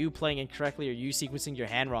know, or you playing incorrectly, or you sequencing your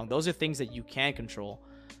hand wrong. Those are things that you can control.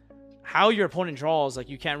 How your opponent draws, like,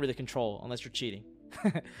 you can't really control unless you're cheating.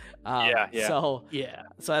 So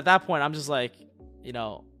at that point, I'm just like, you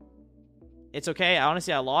know, it's okay.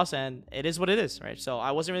 Honestly, I lost, and it is what it is, right? So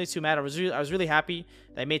I wasn't really too mad. I was really happy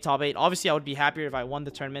that I made top 8. Obviously, I would be happier if I won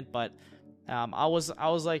the tournament, but I was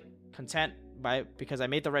like content because I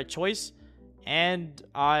made the right choice, and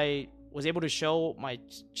I was able to show my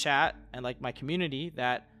chat and like my community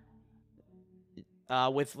that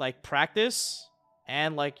with like practice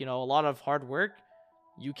and like, you know, a lot of hard work,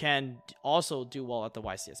 you can also do well at the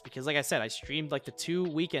YCS. Because like I said, I streamed like the 2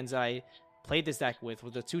 weekends that I played this deck with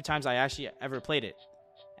the 2 times I actually ever played it.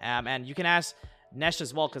 And you can ask Nesh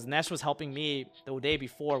as well, because Nesh was helping me the day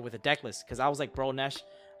before with a deck list, because I was like, bro, Nesh,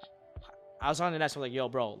 I was talking to Nesh, I was like, yo,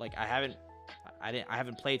 bro, like I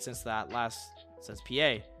haven't played since PA.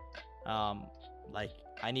 Like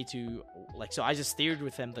I need to, like, so I just steered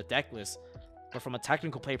with him the deck list. But from a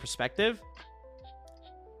technical play perspective,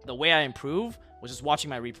 the way I improve was just watching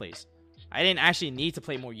my replays. I didn't actually need to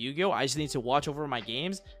play more Yu-Gi-Oh! I just need to watch over my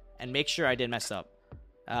games and make sure I didn't mess up.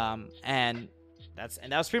 And that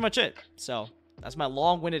was pretty much it. So that's my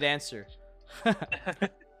long-winded answer.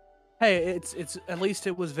 Hey, it's at least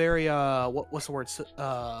it was very what's the word?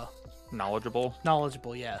 Knowledgeable.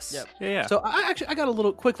 Knowledgeable, yes. Yep. Yeah. So I got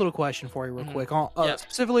a quick little question for you, real quick,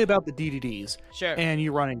 specifically about the DDDs. Sure. And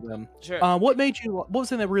you running them. Sure. What was the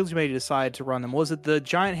thing that really made you decide to run them? Was it the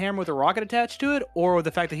giant hammer with a rocket attached to it, or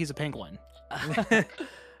the fact that he's a penguin?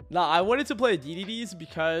 No, I wanted to play DDDs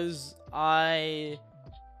because I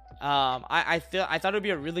thought it would be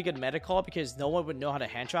a really good meta call, because no one would know how to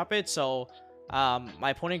hand trap it. So my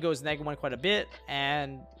opponent goes -1 quite a bit,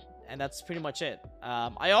 and that's pretty much it.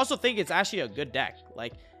 I also think it's actually a good deck.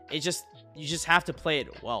 Like, you just have to play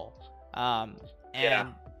it well.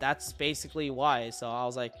 And that's basically why. So I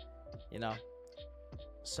was like, you know,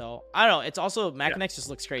 so I don't know. It's also Macanex just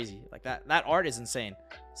looks crazy. Like that art is insane.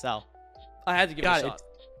 So I had to give it a shot.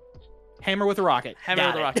 Hammer with a rocket. Hammer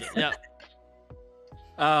with a rocket. Yeah.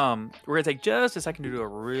 We're gonna take just a second to do a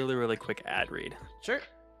really, really quick ad read. Sure.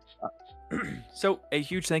 So a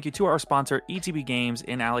huge thank you to our sponsor, ETB Games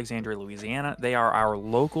in Alexandria, Louisiana. They are our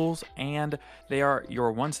locals, and they are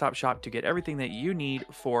your one-stop shop to get everything that you need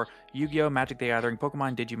for Yu-Gi-Oh!, Magic the Gathering,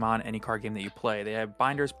 Pokemon, Digimon, any card game that you play. They have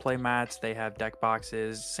binders, play mats, they have deck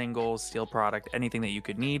boxes, singles, steel product, anything that you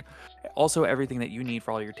could need. Also, everything that you need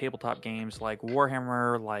for all your tabletop games like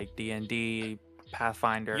Warhammer, like D&D,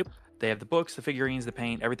 Pathfinder. Yep. They have the books, the figurines, the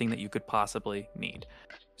paint, everything that you could possibly need.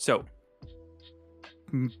 So,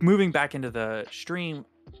 moving back into the stream,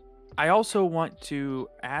 I also want to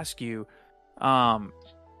ask you, I'm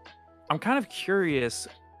kind of curious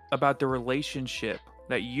about the relationship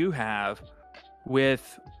that you have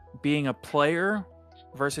with being a player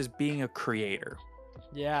versus being a creator.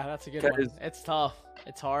 Yeah, that's a good one. It's tough.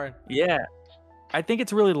 It's hard. Yeah. I think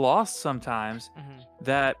it's really lost sometimes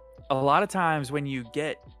that a lot of times when you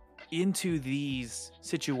get into these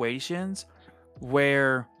situations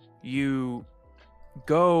where you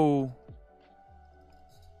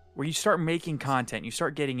start making content, you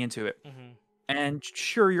start getting into it, and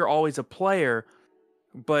sure, you're always a player,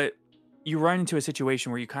 but you run into a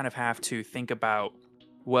situation where you kind of have to think about,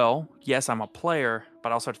 well, yes, I'm a player,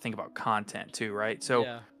 but I also have to think about content too, right?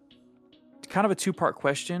 So kind of a two-part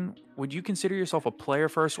question. Would you consider yourself a player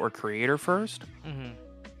first or creator first?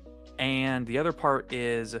 And the other part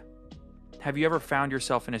is, have you ever found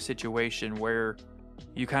yourself in a situation where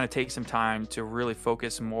you kind of take some time to really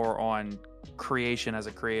focus more on creation as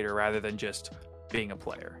a creator rather than just being a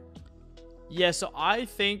player? Yeah, so I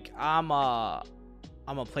think I'm a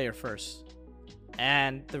player first.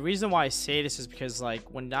 And the reason why I say this is because, like,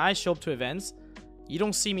 when I show up to events, you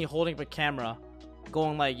don't see me holding up a camera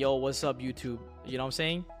going like, yo, what's up, YouTube? You know what I'm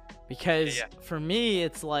saying? Because for me,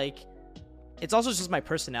 it's like, it's also just my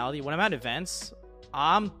personality. When I'm at events,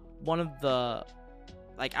 I'm one of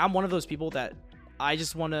those people that I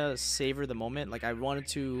just want to savor the moment. Like, I wanted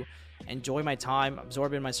to enjoy my time,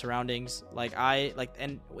 absorb in my surroundings.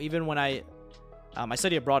 And even when I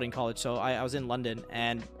studied abroad in college, so I was in London,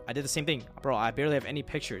 and I did the same thing. Bro, I barely have any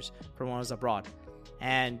pictures from when I was abroad.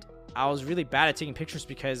 And I was really bad at taking pictures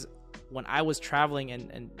because when I was traveling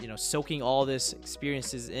and soaking all this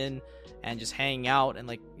experiences in and just hanging out and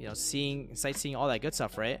sightseeing, all that good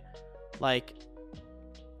stuff, right? Like,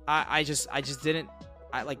 I just didn't,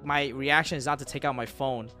 my reaction is not to take out my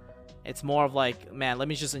phone. It's more of like, man, let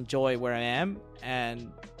me just enjoy where I am.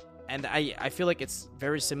 And I feel like it's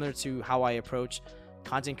very similar to how I approach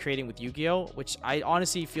content creating with Yu-Gi-Oh!, which I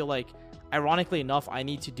honestly feel like, ironically enough, I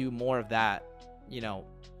need to do more of that,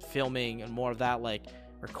 filming and more of that, like,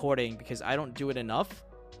 recording, because I don't do it enough.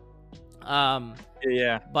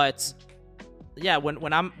 But yeah,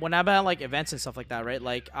 when I'm at like events and stuff like that, right?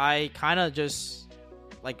 Like, I kind of just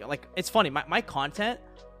like it's funny. My content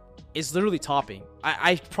is literally topping.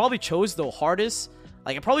 I probably chose the hardest.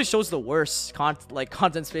 Like, it probably shows the worst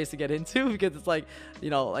content space to get into, because it's like,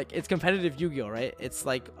 it's competitive Yu-Gi-Oh, right? It's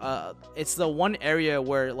like, it's the one area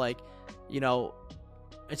where, like,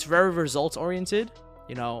 it's very results oriented,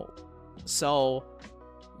 so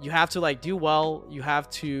you have to like do well. You have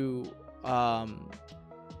to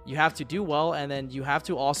do well, and then you have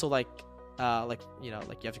to also you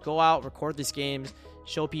have to go out, record these games,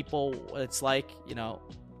 show people what it's like,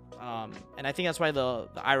 and I think that's why the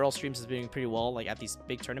IRL streams is doing pretty well, like, at these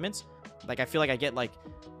big tournaments. Like, I feel like I get like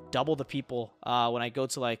double the people when I go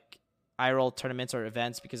to like IRL tournaments or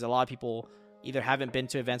events, because a lot of people either haven't been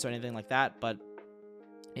to events or anything like that. But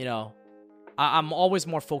I'm always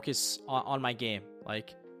more focused on my game,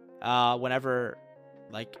 like whenever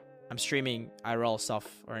like I'm streaming IRL stuff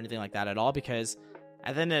or anything like that at all, because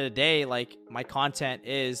at the end of the day, like, my content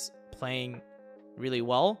is playing really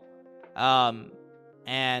well.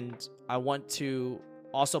 And I want to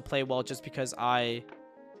also play well just because I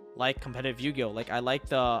like competitive Yu-Gi-Oh! Like, I like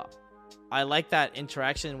that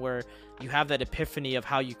interaction where you have that epiphany of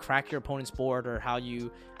how you crack your opponent's board, or how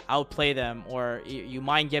you outplay them, or you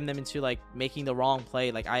mind game them into like making the wrong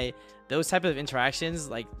play. Like, those type of interactions,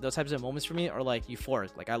 like those types of moments for me are like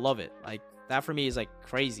euphoric. Like, I love it. Like, that for me is like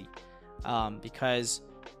crazy. Because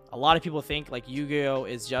a lot of people think like Yu-Gi-Oh!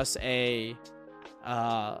 Is just a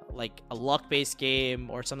luck-based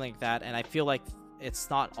game or something like that, and I feel like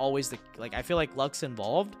it's not always I feel like luck's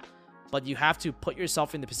involved, but you have to put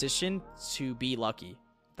yourself in the position to be lucky,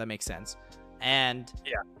 if that makes sense. And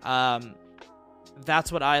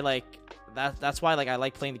that's what I like. That's why, like, I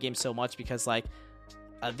like playing the game so much, because like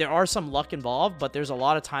there are some luck involved, but there's a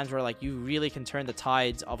lot of times where like you really can turn the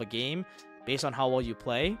tides of a game based on how well you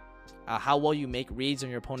play, how well you make reads on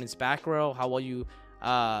your opponent's back row, how well you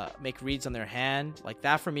make reads on their hand. Like,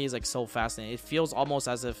 that for me is like so fascinating. It feels almost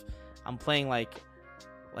as if I'm playing like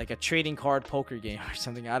like a trading card poker game or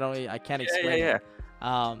something. I can't explain. Yeah. It.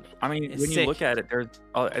 I mean, when you look at it,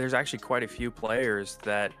 there's actually quite a few players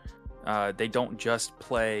that they don't just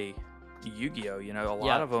play Yu-Gi-Oh. You know, a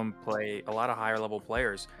lot of them play, a lot of higher level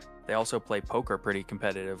players, they also play poker pretty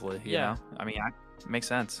competitively. You know, I mean, it makes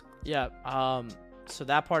sense. Yeah. So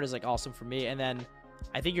that part is like awesome for me. And then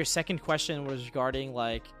I think your second question was regarding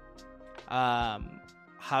like,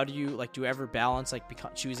 how do you ever balance like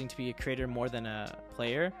choosing to be a creator more than a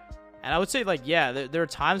player? And I would say like, yeah, there are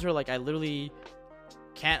times where like I literally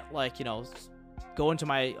can't like, you know, go into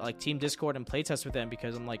my like team Discord and playtest with them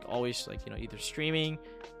because I'm like always like, you know, either streaming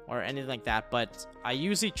or anything like that. But I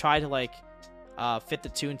usually try to like fit the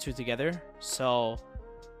 2 and 2 together. So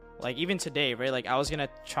like even today, right, like I was gonna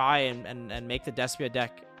try and make the Despia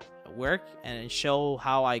deck work and show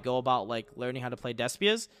how I go about like learning how to play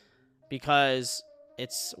Despias, because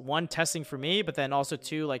it's one, testing for me, but then also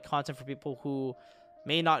two, like content for people who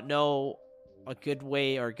may not know a good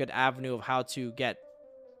way or a good avenue of how to get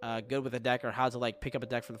good with a deck, or how to like pick up a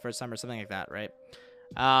deck for the first time or something like that, right?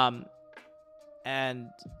 And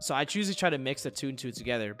so I usually try to mix the 2 and 2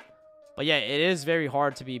 together. But yeah, it is very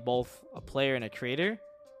hard to be both a player and a creator,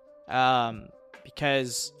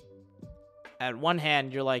 because at one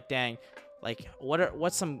hand you're like, dang, like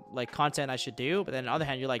what's some like content I should do, but then on the other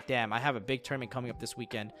hand you're like, damn, I have a big tournament coming up this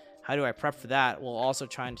weekend. How do I prep for that while also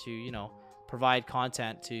trying to, you know, provide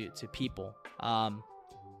content to people?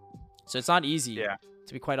 So it's not easy,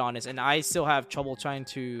 to be quite honest, and I still have trouble trying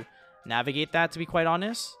to navigate that, to be quite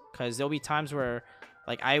honest, because there'll be times where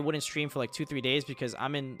like I wouldn't stream for like 2-3 days because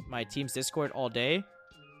I'm in my team's Discord all day,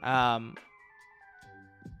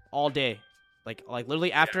 like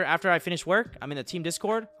literally after I finish work, I'm in the team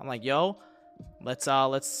Discord. I'm like, yo, let's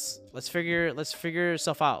figure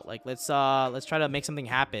stuff out. Like let's try to make something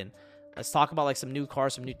happen. Let's talk about like some new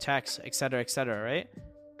cars, some new techs, etc., right?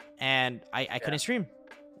 And I couldn't stream,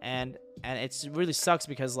 and it's really sucks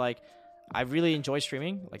because like I really enjoy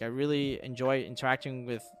streaming. Like I really enjoy interacting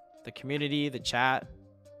with the community, the chat,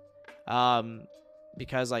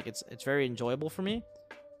 because like it's very enjoyable for me.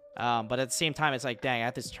 But at the same time, it's like, dang, I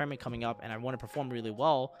have this tournament coming up and I want to perform really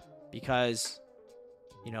well, because,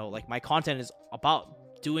 you know, like my content is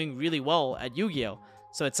about doing really well at Yu-Gi-Oh!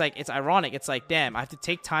 So it's like, it's ironic. It's like, damn, I have to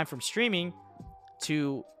take time from streaming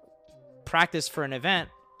to practice for an event.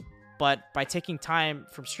 But by taking time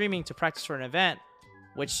from streaming to practice for an event,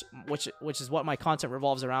 which is what my content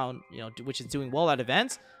revolves around, you know, which is doing well at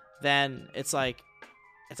events, then it's like,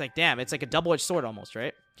 damn, it's like a double-edged sword almost,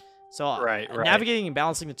 right? So right. Navigating and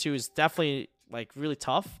balancing the two is definitely like really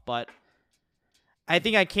tough, but I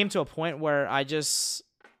think I came to a point where I just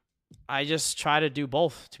try to do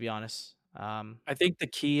both, to be honest. I think the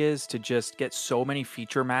key is to just get so many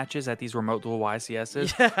feature matches at these remote duel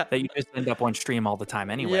YCSs that you just end up on stream all the time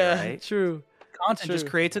anyway, right? True. Content just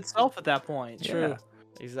creates itself at that point. True.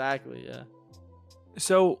 Exactly, yeah.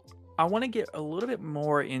 So I want to get a little bit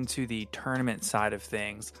more into the tournament side of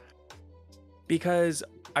things, because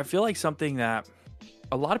I feel like something that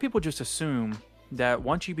a lot of people just assume that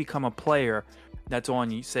once you become a player that's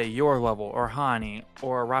on, say, your level, or Hani,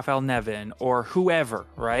 or Rafael Nevin, or whoever,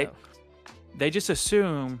 right? Yeah. They just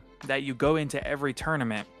assume that you go into every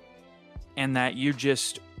tournament and that you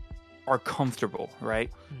just are comfortable, right?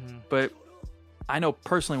 Mm-hmm. But I know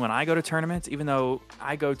personally when I go to tournaments, even though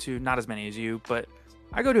I go to not as many as you, but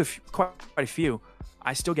I go to quite a few,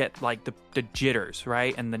 I still get like the jitters,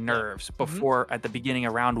 right? And the nerves before at the beginning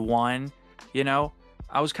of round 1, you know?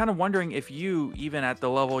 I was kind of wondering if you, even at the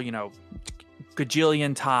level, you know,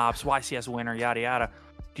 gajillion tops, YCS winner, yada, yada,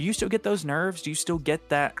 do you still get those nerves? Do you still get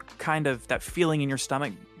that kind of, that feeling in your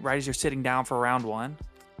stomach right as you're sitting down for round 1?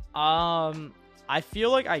 I feel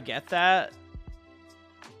like I get that,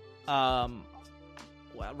 round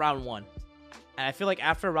 1. And I feel like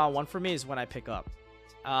after round 1 for me is when I pick up.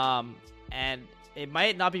 And it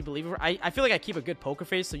might not be believable. I feel like I keep a good poker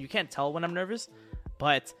face, so you can't tell when I'm nervous,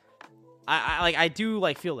 but I do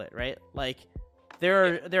like feel it, right? Like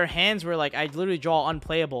there are hands where like I literally draw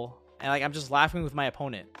unplayable and like I'm just laughing with my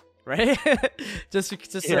opponent, right?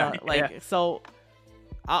 So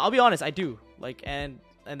I'll be honest, I do like, and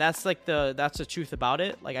that's like that's the truth about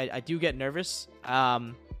it. Like I do get nervous,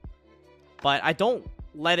 but I don't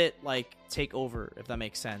let it like take over, if that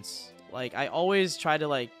makes sense. Like I always try to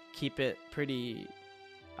like keep it pretty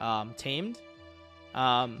tamed,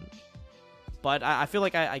 but I feel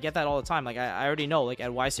like I get that all the time. Like I already know, like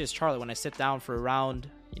at YCS Charlotte, when I sit down for round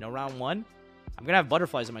 1, I'm gonna have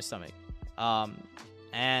butterflies in my stomach,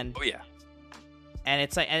 and oh yeah, and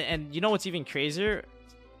it's like, and you know what's even crazier?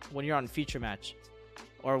 When you're on feature match,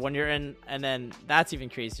 or when you're in, and then that's even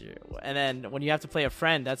crazier. And then when you have to play a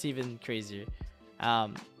friend, that's even crazier.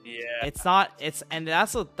 It's not. It's and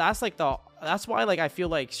that's why like I feel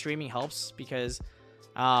like streaming helps because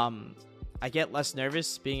I get less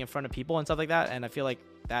nervous being in front of people and stuff like that, and I feel like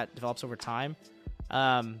that develops over time.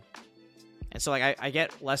 And so like I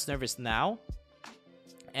get less nervous now,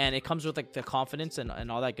 and it comes with like the confidence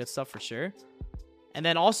and all that good stuff for sure. And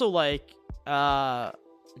then also like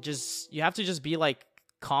just you have to just be like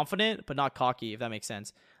confident but not cocky, if that makes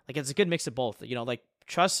sense. Like it's a good mix of both, you know, like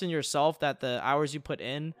trust in yourself that the hours you put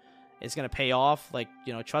in is gonna pay off, like,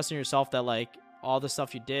 you know, trust in yourself that like all the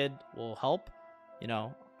stuff you did will help, you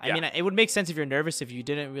know. I mean, it would make sense if you're nervous if you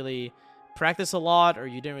didn't really practice a lot or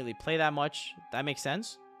you didn't really play that much. That makes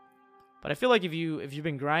sense. But I feel like if you've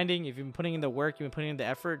been grinding, if you've been putting in the work, you've been putting in the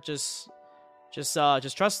effort, just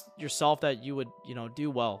trust yourself that you would, you know, do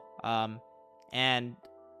well. And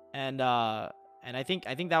I think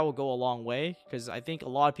that will go a long way, because I think a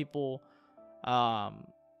lot of people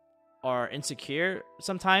are insecure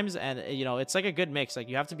sometimes, and you know, it's like a good mix. Like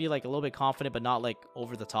you have to be like a little bit confident but not like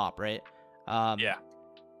over the top, right?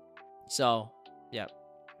 So yeah,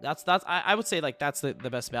 that's I would say like that's the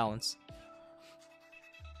best balance.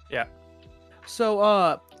 Yeah.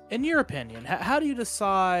 So in your opinion, how do you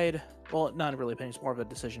decide, well, not really opinion, it's more of a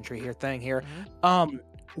decision tree thing here,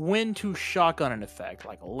 when to shotgun an effect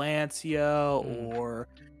like a Lancia or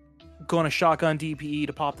going to shotgun DPE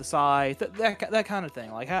to pop the scythe, that kind of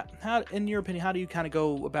thing? Like how in your opinion, how do you kind of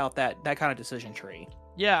go about that kind of decision tree?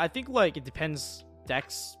 Yeah, I think like it depends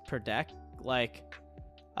decks per deck. Like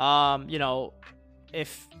you know,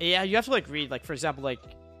 you have to like read, like for example, like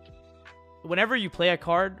whenever you play a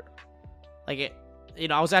card, like it, you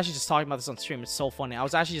know, I was actually just talking about this on stream. It's so funny. I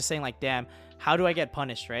was actually just saying like, damn, how do I get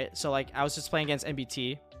punished, right? So like I was just playing against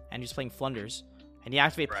MBT and he's playing Flunders, and he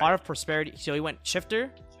activated Pot of Prosperity. So he went Shifter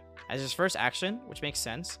as his first action, which makes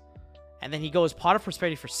sense, and then he goes Pot of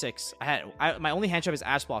Prosperity for 6. My only hand trap is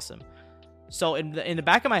Ash Blossom. So in the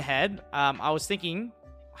back of my head, I was thinking,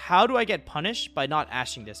 how do I get punished by not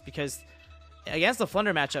ashing this? Because against the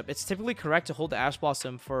Flunder matchup, it's typically correct to hold the Ash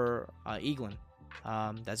Blossom for Eaglin.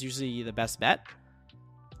 That's usually the best bet.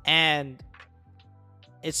 And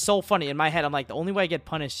it's so funny. In my head, I'm like, the only way I get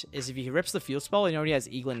punished is if he rips the field spell and he already has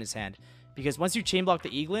Eaglin in his hand. Because once you chain block the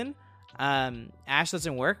Eaglin, Ash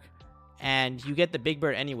doesn't work, and you get the Big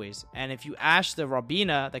Bird anyways. And if you Ash the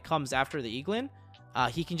Robina that comes after the Eaglin,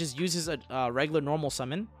 he can just use his regular normal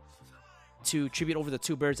summon to tribute over the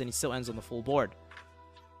 2 birds, and he still ends on the full board.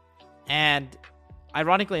 And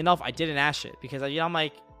ironically enough, I didn't Ash it because I'm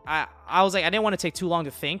like, I was like, I didn't want to take too long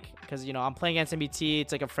to think, because, you know, I'm playing against MBT.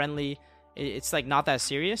 It's like a friendly. It's like not that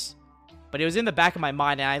serious. But it was in the back of my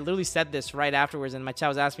mind, and I literally said this right afterwards, and my chat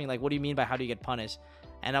was asking me, like, what do you mean by how do you get punished?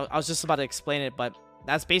 And I was just about to explain it, but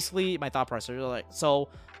that's basically my thought process. Like, so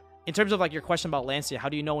in terms of like your question about Lancia, how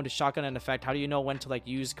do you know when to shotgun an effect? How do you know when to like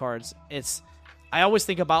use cards? I always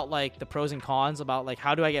think about like the pros and cons about like,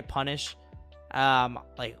 how do I get punished?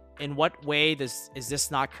 Like in what way is this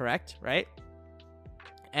not correct, right?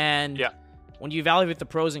 And when you evaluate the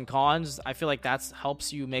pros and cons, I feel like that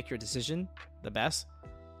helps you make your decision the best.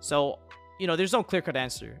 So, you know, there's no clear-cut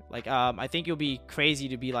answer. Like, I think you'll be crazy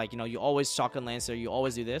to be like, you know, you always shotgun Lancer, you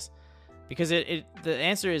always do this. Because the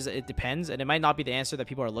answer is it depends, and it might not be the answer that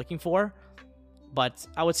people are looking for. But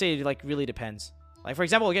I would say it like really depends. Like, for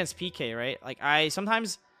example, against PK, right? Like, I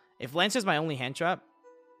sometimes, if Lancer is my only hand trap,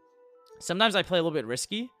 sometimes I play a little bit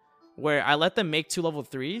risky, where I let them make 2 level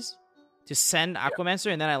 3s to send Aquamancer,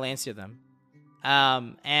 and then I Lancia them.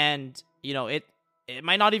 And, you know, it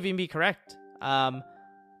might not even be correct.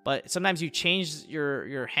 But sometimes you change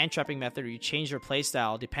your hand trapping method, or you change your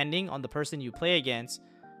playstyle depending on the person you play against,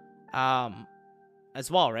 as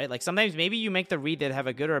well, right? Like sometimes maybe you make the read that have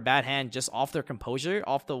a good or a bad hand just off their composure,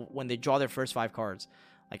 when they draw their first 5 cards.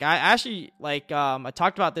 Like I actually I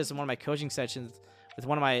talked about this in one of my coaching sessions with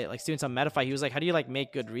one of my like students on Metafy. He was like, how do you like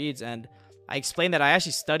make good reads? And I explained that I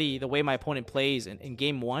actually study the way my opponent plays in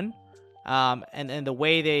game 1, and the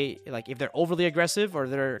way they, like, if they're overly aggressive or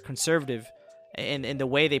they're conservative in the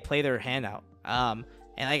way they play their hand out. And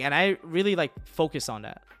I really like focus on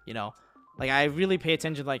that, you know. Like I really pay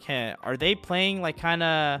attention, like, hey, are they playing like kind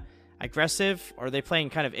of aggressive, or are they playing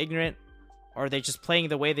kind of ignorant, or are they just playing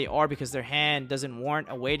the way they are because their hand doesn't warrant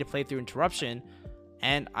a way to play through interruption?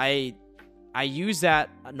 And I use that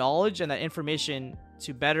knowledge and that information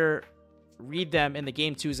to better read them in the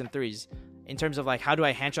game 2s and 3s in terms of like, how do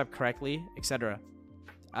I hand trap correctly, etc.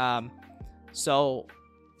 So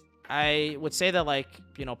I would say that, like,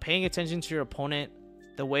 you know, paying attention to your opponent,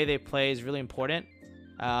 the way they play, is really important.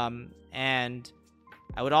 And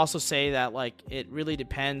I would also say that like it really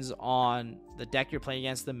depends on the deck you're playing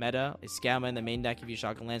against, the meta. It's Gamma in the main deck if you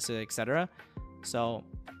Shotgun Lancia, etc. So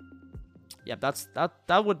yeah, that's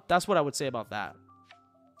what I would say about that.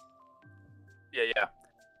 Yeah.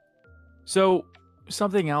 So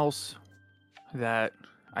something else that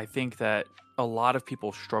I think that a lot of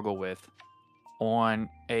people struggle with on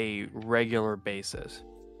a regular basis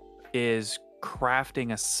is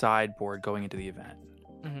crafting a sideboard going into the event.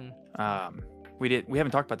 We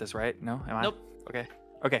haven't talked about this, right? No? Am I? Nope.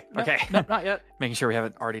 Okay. No, not yet. Making sure we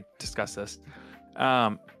haven't already discussed this.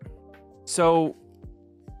 So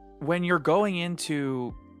when you're going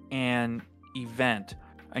into an event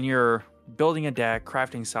and you're building a deck,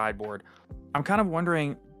 crafting sideboard, I'm kind of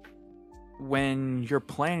wondering, when you're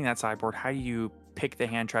planning that sideboard, how do you pick the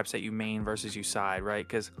hand traps that you main versus you side, right?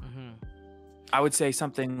 Because I would say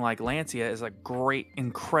something like Lancia is a great,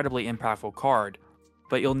 incredibly impactful card,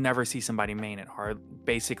 but you'll never see somebody main it hard,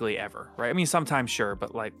 basically ever, right? I mean, sometimes sure,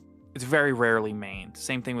 but like it's very rarely mained.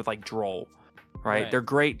 Same thing with like Droll, right? They're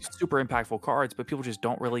great, super impactful cards, but people just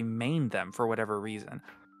don't really main them for whatever reason.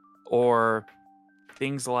 Or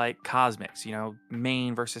things like Cosmics,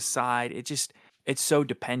 main versus side. It's so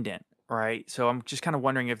dependent, right? So I'm just kind of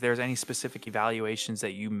wondering if there's any specific evaluations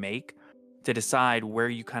that you make to decide where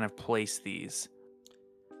you kind of place these.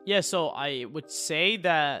 Yeah, so I would say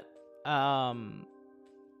that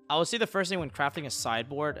I would say the first thing when crafting a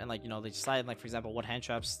sideboard and like they decide like, for example, what hand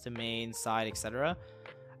traps to main, side, etc.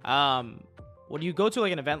 When you go to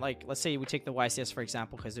like an event, like let's say we take the YCS for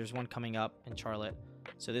example, because there's one coming up in Charlotte,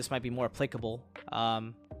 so this might be more applicable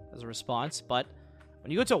as a response. But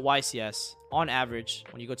when you go to a YCS, on average,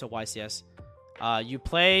 when you go to a YCS, you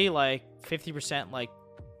play like 50% like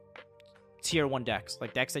tier 1 decks,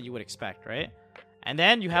 like decks that you would expect, right? And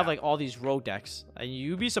then you have like all these rogue decks, and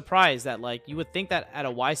you'd be surprised that like you would think that at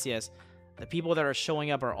a YCS, the people that are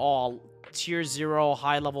showing up are all tier 0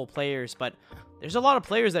 high level players, but there's a lot of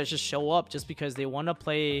players that just show up just because they want to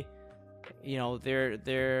play,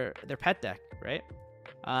 their pet deck, right?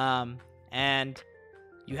 And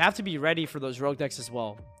you have to be ready for those rogue decks as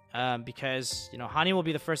well, because Hani will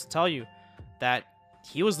be the first to tell you that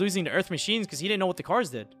he was losing to Earth Machines because he didn't know what the cards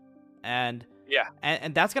did, and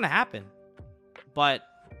that's gonna happen. But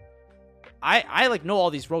I like know all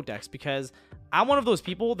these rogue decks because I'm one of those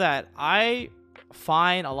people that I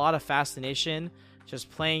find a lot of fascination just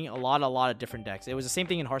playing a lot of different decks. It was the same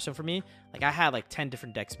thing in Hearthstone for me. Like I had like 10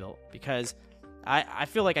 different decks built because I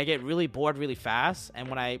feel like I get really bored really fast, and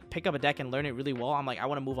when I pick up a deck and learn it really well, I'm like I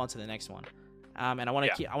want to move on to the next one. And I want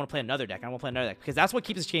to play another deck. I want to play another deck because that's what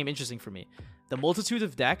keeps this game interesting for me. The multitude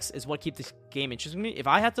of decks is what keeps this game interesting for me. If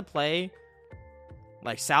I had to play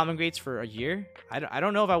like Salamangreats for a year, I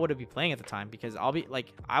don't know if I would be playing at the time, because I'll be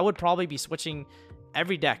like I would probably be switching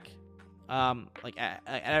every deck,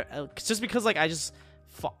 just because like I just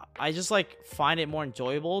like find it more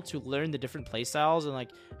enjoyable to learn the different play styles and like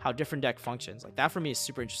how different deck functions. Like that for me is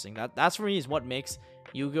super interesting. That's for me is what makes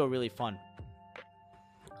Yu-Gi-Oh really fun.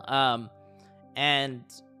 And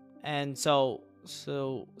so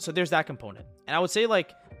there's that component. And I would say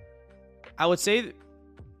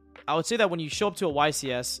that when you show up to a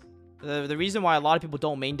YCS, the reason why a lot of people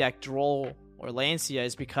don't main deck Droll or Lancia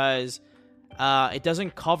is because it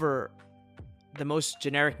doesn't cover the most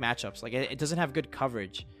generic matchups. Like it doesn't have good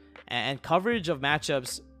coverage, and coverage of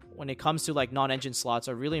matchups when it comes to like non-engine slots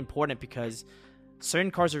are really important, because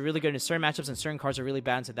certain cards are really good in certain matchups and certain cards are really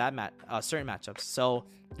bad into that certain matchups. So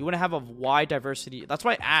you want to have a wide diversity. That's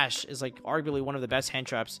why Ash is like arguably one of the best hand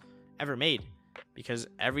traps ever made, because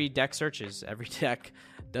every deck searches, every deck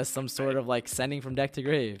does some sort of like sending from deck to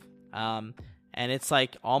grave. And it's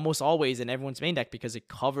like almost always in everyone's main deck because it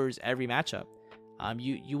covers every matchup.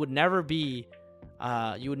 You would never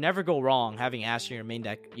go wrong having Ash in your main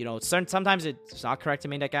deck. Sometimes it's not correct to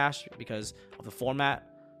main deck Ash because of the format,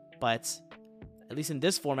 but at least in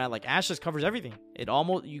this format, like Ash just covers everything.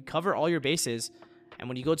 You cover all your bases, and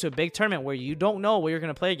when you go to a big tournament where you don't know what you're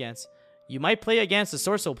going to play against, you might play against a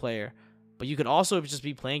Sorcerer player, but you could also just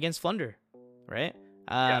be playing against Flunder, right?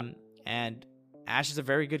 And Ash is a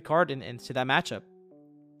very good card into that matchup.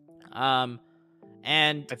 And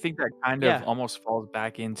I think that kind of almost falls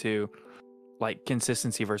back into like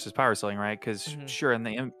consistency versus power ceiling, right? Because sure, in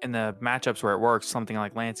the matchups where it works, something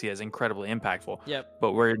like Lancia is incredibly impactful. Yep.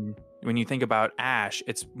 But when you think about Ash,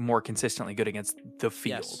 it's more consistently good against the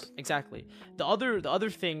field. Yes, exactly. The other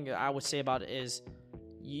thing I would say about it is,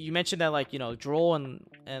 you mentioned that like Droll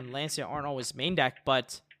and Lancia aren't always main deck,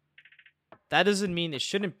 but that doesn't mean it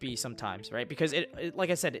shouldn't be sometimes, right? Because it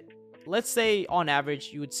like I said, let's say on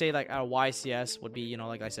average you would say like our YCS would be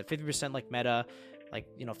like I said 50% like meta, like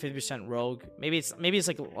 50% rogue. Maybe it's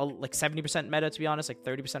like 70% meta, to be honest, like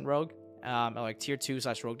 30% rogue, or like tier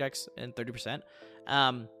 2/rogue decks and 30%.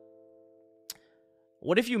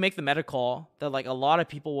 What if you make the meta call that like a lot of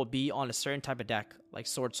people will be on a certain type of deck, like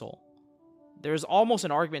Sword Soul? There's almost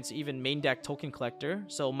an argument to even main deck Token Collector.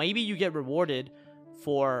 So maybe you get rewarded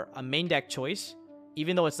for a main deck choice,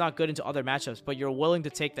 even though it's not good into other matchups, but you're willing to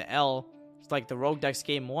take the L, like the rogue decks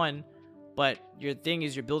game 1. But your thing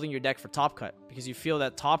is you're building your deck for Top Cut because you feel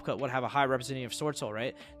that Top Cut would have a high representative of Sword Soul,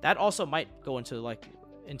 right? That also might go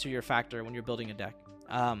into your factor when you're building a deck.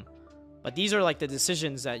 But these are like the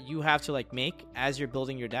decisions that you have to like make as you're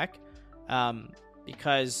building your deck,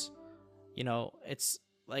 because it's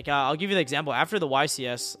like I'll give you the example. After the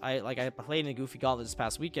YCS, I played in a Goofy Gauntlet this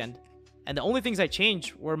past weekend, and the only things I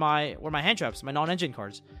changed were my hand traps, my non-engine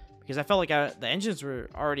cards, because I felt like the engines were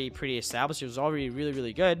already pretty established. It was already really,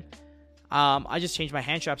 really good. I just changed my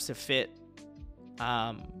hand traps to fit,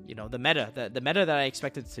 the meta that I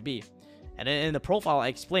expected it to be. And in the profile, I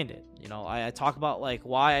explained it. I talk about like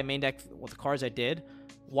why I main decked with the cards I did,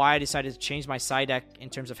 why I decided to change my side deck in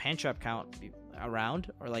terms of hand trap count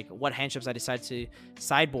around, or like what hand traps I decided to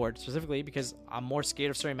sideboard specifically, because I'm more scared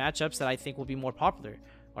of certain matchups that I think will be more popular,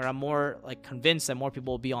 or I'm more like convinced that more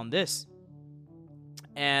people will be on this.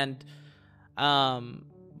 And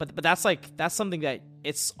but that's something that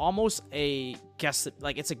it's almost a guess,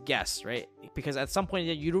 like it's a guess, right? Because at some point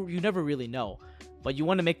you never really know. But you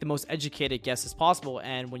want to make the most educated guess as possible,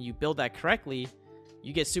 and when you build that correctly,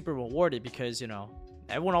 you get super rewarded because,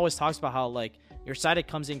 everyone always talks about how, like, your side deck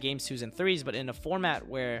comes in games 2s and 3s, but in a format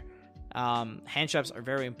where hand traps are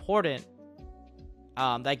very important,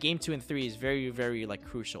 that game 2 and 3 is very, very, like,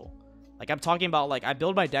 crucial. Like, I'm talking about, like, I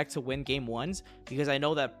build my deck to win game 1s because I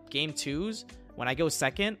know that game 2s, when I go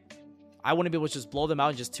second, I want to be able to just blow them out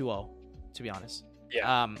and just 2-0, to be honest.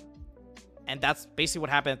 Yeah. And that's basically what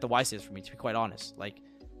happened at the YCS for me, to be quite honest. Like,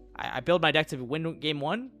 I build my deck to win game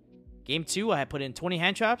 1. Game 2, I had put in 20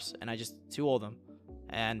 hand traps, and I just 2-0 them.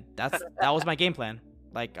 And that was my game plan.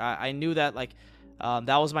 Like, I knew that, like,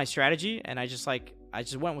 that was my strategy, and I just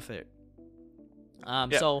went with it.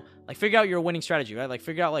 So, like, figure out your winning strategy, right? Like,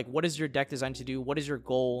 figure out, like, what is your deck designed to do? What is your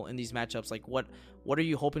goal in these matchups? Like, what are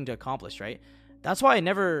you hoping to accomplish, right? That's why I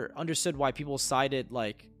never understood why people sided,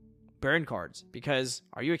 like, burn cards, because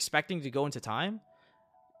are you expecting to go into time?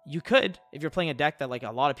 You could if you're playing a deck that like a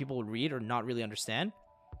lot of people would read or not really understand,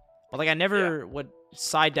 but like I never would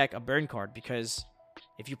side deck a burn card, because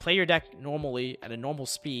if you play your deck normally at a normal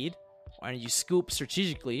speed and you scoop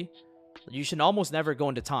strategically, you should almost never go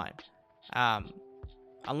into time,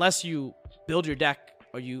 unless you build your deck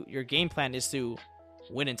or your game plan is to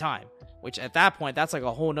win in time, which at that point that's like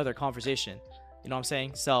a whole nother conversation. You know what I'm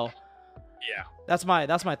saying? So yeah, that's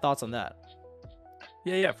my thoughts on that.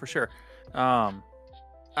 Yeah, for sure. I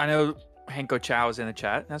know Hanko Chow is in the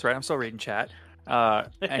chat. That's right, I'm still reading chat.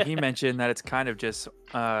 And he mentioned that it's kind of just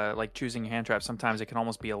like choosing hand traps. Sometimes it can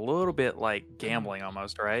almost be a little bit like gambling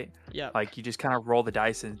almost, right? Yeah. Like you just kind of roll the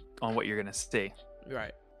dice on what you're gonna see.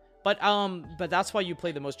 Right. But that's why you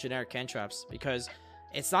play the most generic hand traps, because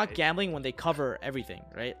it's not gambling when they cover everything,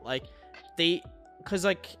 right? Like because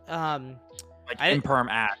like Imperm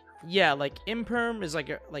at. Yeah, like Imperm is like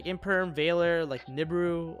Imperm, Veiler, like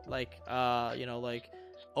Nibiru, like like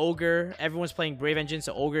Ogre. Everyone's playing Brave Engine,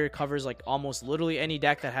 so Ogre covers like almost literally any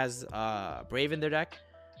deck that has Brave in their deck.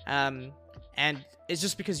 And it's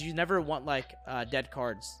just because you never want like dead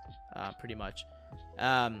cards, pretty much.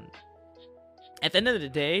 At the end of the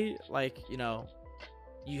day, like,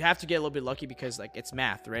 you have to get a little bit lucky because like it's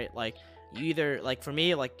math, right? Like you either, like for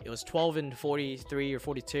me, like it was 12 and 43 or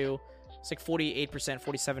 42. It's like 48%,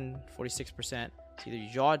 47, 46%. It's either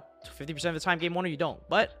you draw 50% of the time game 1 or you don't.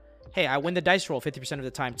 But hey, I win the dice roll 50% of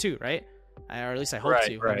the time too, right? Or at least I hope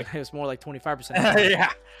to. Right. It was more like 25% of the time.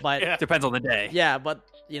 Yeah. But depends on the day. Yeah, but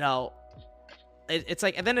it's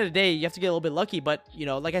like at the end of the day, you have to get a little bit lucky. But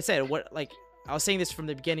like I said, I was saying this from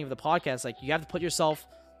the beginning of the podcast, like you have to put yourself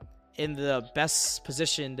in the best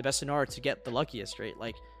position, the best scenario to get the luckiest, right?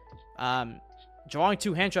 Like, drawing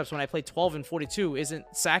 2 hand traps when I play 12 and 42 isn't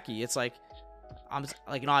sacky. It's like, I'm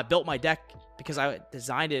like, I built my deck because I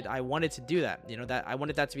designed it. I wanted to do that, that I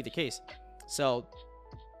wanted that to be the case. So,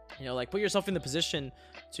 like put yourself in the position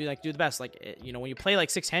to like do the best. Like, when you play like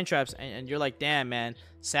 6 hand traps and you're like, damn man,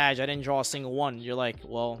 Sag, I didn't draw a single one. You're like,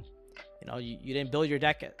 well, you didn't build your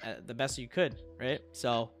deck at the best you could, right?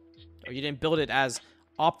 So, or you didn't build it as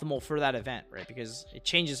optimal for that event, right? Because it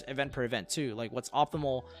changes event per event too. Like what's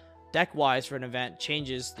optimal deck wise for an event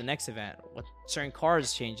changes the next event. What certain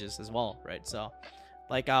cards changes as well, right? So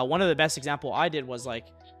like one of the best example I did was like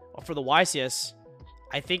for the YCS,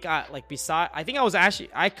 I think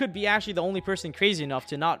I could be actually the only person crazy enough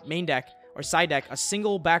to not main deck or side deck a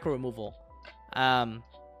single back row removal. And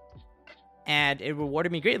it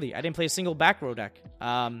rewarded me greatly. I didn't play a single back row deck.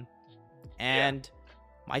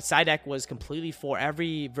 My side deck was completely for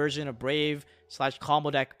every version of Brave /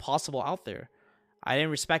 combo deck possible out there. I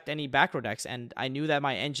didn't respect any back row decks, and I knew that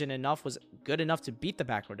my engine was good enough to beat the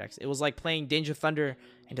back row decks. It was like playing Danger Thunder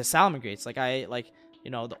into Salamangreats. The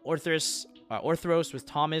Orthros with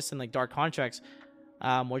Thomas and like Dark Contracts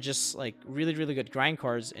were just like really, really good grind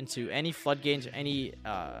cards into any Floodgate or any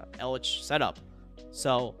LH setup.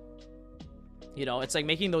 So, it's like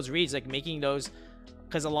making those reads,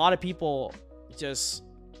 because a lot of people just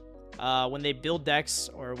when they build decks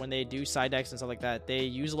or when they do side decks and stuff like that, they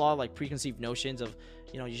use a lot of like preconceived notions of,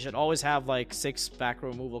 you should always have like 6 back row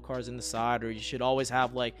removal cards in the side, or you should always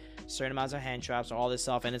have like certain amounts of hand traps or all this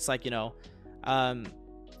stuff. And it's like,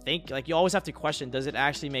 think like you always have to question, does it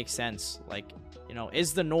actually make sense? Like,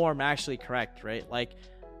 is the norm actually correct, right? Like,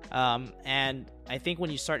 and I think when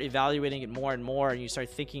you start evaluating it more and more, and you start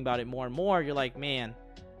thinking about it more and more, you're like, man,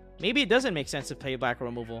 maybe it doesn't make sense to play back row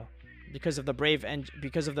removal because of the Brave and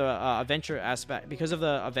because of the adventure aspect, because of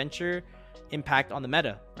the adventure impact on the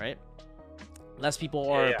meta, right? Less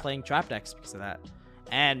people are playing trap decks because of that.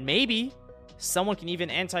 And maybe someone can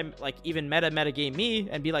even even meta game me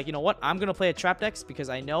and be like, you know what, I'm gonna play a trap decks because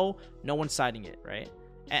I know no one's siding it, right?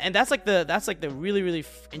 And that's like the really, really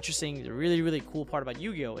interesting, the really, really cool part about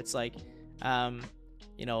Yu-Gi-Oh! It's like,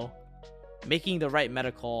 making the right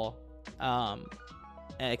meta call,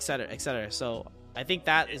 et cetera. So I think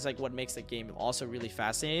that is like what makes the game also really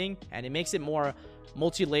fascinating, and it makes it more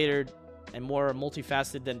multi-layered and more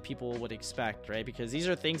multifaceted than people would expect, right? Because these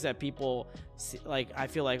are things that people I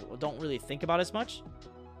feel like don't really think about as much,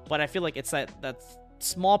 but I feel like it's that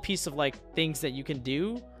small piece of like things that you can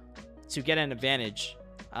do to get an advantage,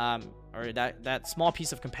 or that small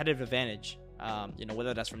piece of competitive advantage,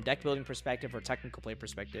 whether that's from deck building perspective or technical play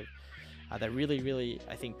perspective, that really, really,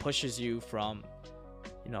 I think, pushes you from,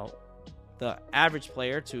 the average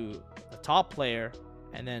player to the top player,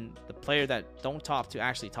 and then the player that don't top to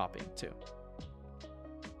actually topping too.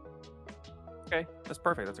 Okay, that's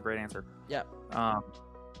perfect. That's a great answer. Yeah.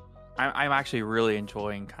 I'm actually really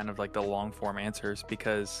enjoying kind of like the long form answers,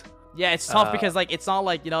 because it's tough because like it's not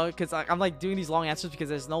like, because I'm like doing these long answers because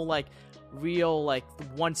there's no like real like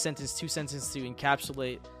 1 sentence, 2 sentences to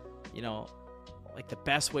encapsulate, like the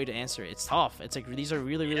best way to answer it. It's tough. It's like these are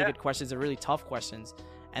really, really good questions. They're really tough questions,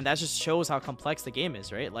 and that just shows how complex the game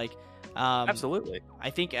is, right? Like, absolutely. I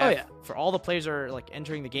think for all the players who are like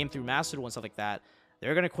entering the game through Master Duel and stuff like that,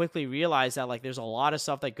 they're gonna quickly realize that like there's a lot of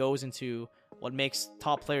stuff that goes into what makes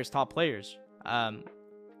top players, and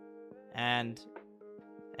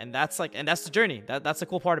that's the journey. That's the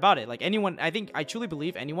cool part about it. Like I truly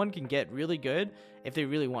believe anyone can get really good if they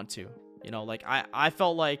really want to. Like I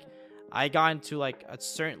felt like I got into like a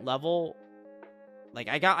certain level. Like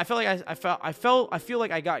I feel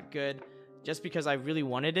like I got good just because I really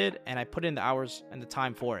wanted it, and I put in the hours and the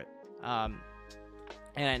time for it.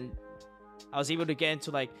 And I was able to get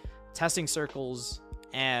into like testing circles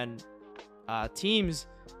and teams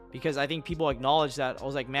because I think people acknowledged that. I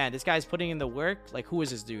was like, man, this guy's putting in the work. Like, who is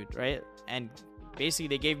this dude, right? And basically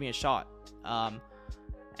they gave me a shot.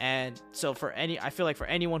 And so I feel like for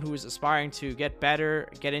anyone who is aspiring to get better,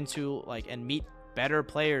 get into like and meet better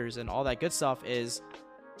players and all that good stuff is,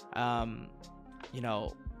 you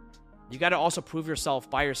got to also prove yourself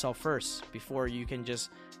by yourself first before you can just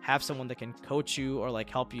have someone that can coach you or like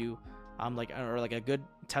help you, or like a good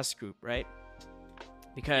test group, right?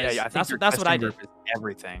 Because I think that's what I did. Is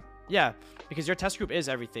everything. Yeah, because your test group is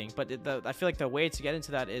everything. But I feel like the way to get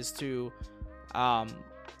into that is to,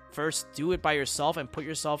 first do it by yourself and put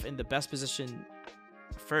yourself in the best position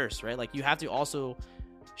first, right? Like you have to also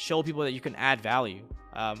show people that you can add value.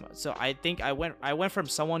 So I think I went from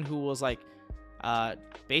someone who was like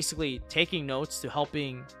basically taking notes to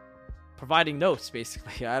providing notes,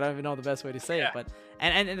 basically. I don't even know the best way to say it, but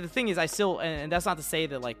and the thing is, I still, and that's not to say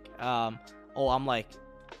that like I'm like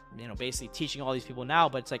basically teaching all these people now,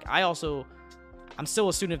 but it's like I'm still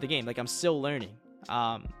a student of the game. Like I'm still learning,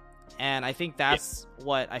 and I think that's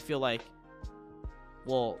what I feel like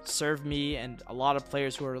will serve me and a lot of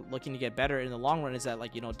players who are looking to get better in the long run, is that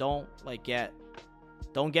like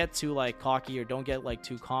don't get too like cocky or don't get like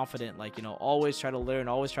too confident. Like always try to learn,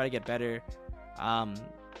 always try to get better, and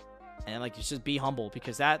like just be humble,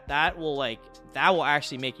 because that will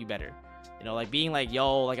actually make you better. Like being like,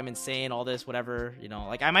 yo, like I'm insane, all this, whatever,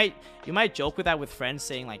 like you might joke with that with friends,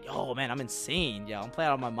 saying like, oh man, I'm insane, yeah, I'm playing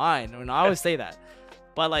out of my mind. I always say that,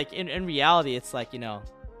 but like in reality, it's like,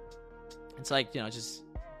 it's like, just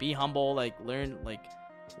be humble, like learn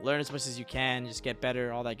as much as you can, just get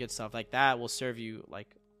better, all that good stuff. Like that will serve you like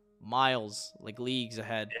miles, like leagues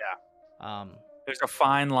ahead. Yeah. There's a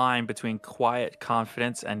fine line between quiet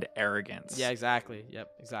confidence and arrogance. Yeah, exactly. Yep,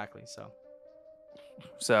 exactly. So,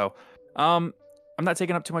 I'm not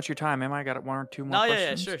taking up too much of your time, am I? Got one or two more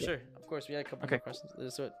questions? Yeah, sure. Of course, we had a couple more questions.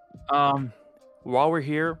 Let's do it. While we're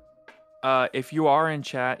here, if you are in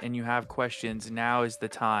chat and you have questions, now is the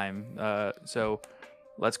time. So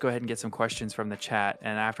let's go ahead and get some questions from the chat.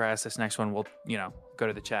 And after I ask this next one, we'll, go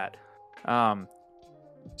to the chat.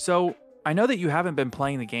 So I know that you haven't been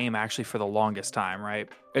playing the game actually for the longest time, right?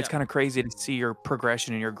 It's kind of crazy to see your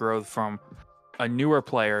progression and your growth from a newer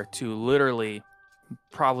player to literally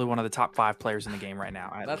probably one of the top 5 players in the game right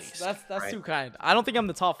now. That's right? Too kind. I don't think I'm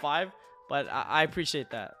the top 5, but I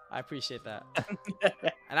appreciate that.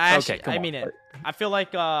 And I actually, I mean it. I feel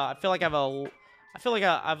like I have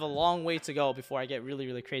a long way to go before I get really,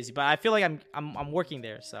 really crazy. But I feel like I'm working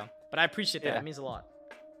there. So, but I appreciate that. It means a lot.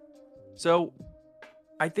 So,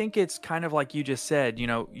 I think it's kind of like you just said.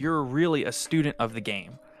 You're really a student of the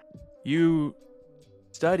game. You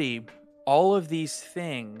study all of these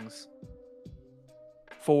things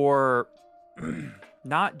for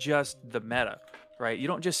not just the meta, right? You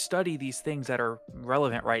don't just study these things that are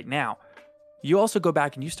relevant right now. You also go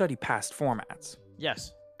back and you study past formats.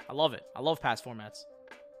 Yes, I love it. I love past formats.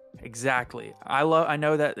 Exactly. I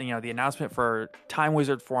know that the announcement for Time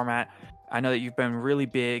Wizard format. I know that you've been really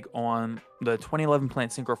big on the 2011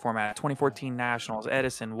 Plant Synchro format, 2014 Nationals,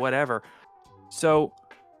 Edison, whatever. So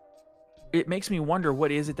it makes me wonder, what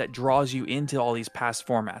is it that draws you into all these past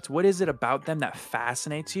formats? What is it about them that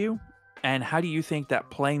fascinates you? And how do you think that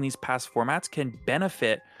playing these past formats can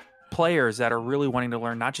benefit players that are really wanting to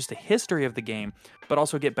learn not just the history of the game, but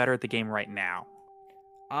also get better at the game right now?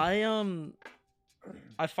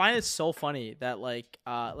 I find it so funny that like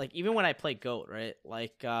even when I play GOAT, right?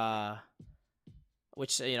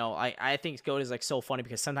 Which I think GOAT is like so funny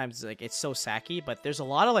because sometimes like it's so sacky, but there's a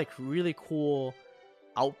lot of like really cool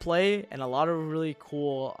outplay and a lot of really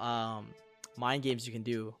cool mind games you can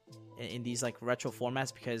do in these like retro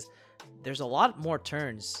formats, because there's a lot more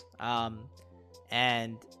turns,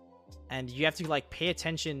 and you have to like pay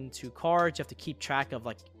attention to cards. You have to keep track of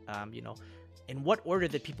like in what order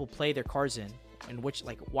that people play their cards in, and which,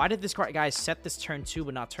 like, why did this guy set this turn 2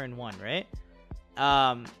 but not turn 1, right?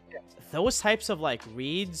 Those types of like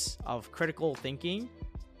reads of critical thinking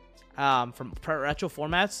from retro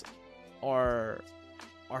formats are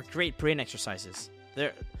great brain exercises.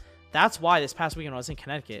 That's why this past weekend when I was in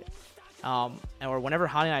Connecticut, or whenever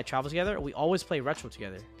Hani and I travel together, we always play retro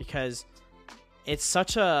together, because it's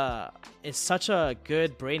such a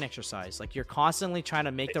good brain exercise. Like, you're constantly trying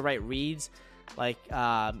to make the right reads, like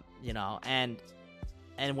and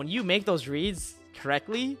when you make those reads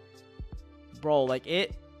correctly, bro, like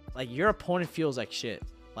your opponent feels like shit.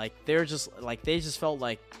 Like they just felt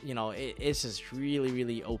like, it's just really,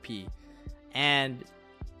 really OP. And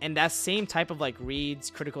that same type of like reads,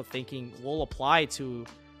 critical thinking will apply to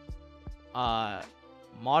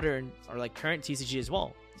modern or like current TCG as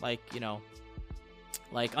well. Like,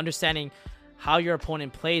 like understanding how your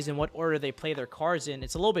opponent plays and what order they play their cards in.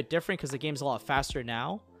 It's a little bit different because the game's a lot faster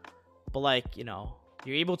now. But like,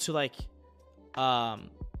 you're able to like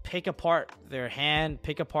pick apart their hand,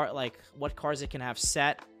 pick apart like what cards they can have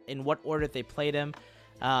set, in what order they play them.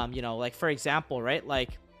 Like for example, right? Like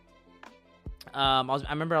I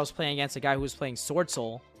remember I was playing against a guy who was playing Sword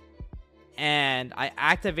Soul, and I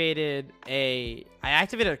activated a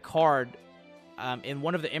card in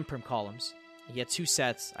one of the imprint columns. He had 2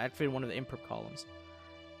 sets. I activated one of the imprint columns,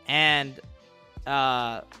 and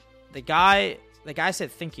the guy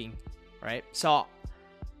said thinking, right? So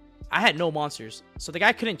I had no monsters, so the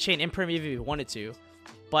guy couldn't chain imprint even if he wanted to.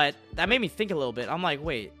 But that made me think a little bit. I'm like,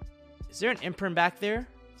 wait, is there an imprint back there?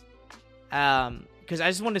 Because I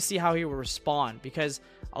just wanted to see how he would respond, because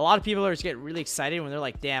a lot of people just get really excited when they're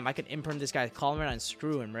like, damn, I can imprint this guy's column and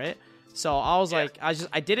screw him, right? So I was like,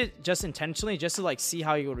 I did it just intentionally, just to like see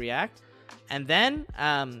how he would react. And then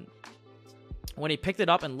when he picked it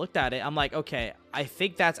up and looked at it, I'm like, okay, I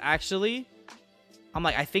think that actually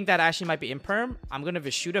might be imperm. I'm gonna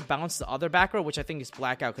Vishuda bounce the other back row, which I think is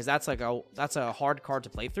blackout, because that's a hard card to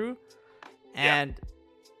play through. And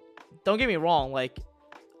don't get me wrong, like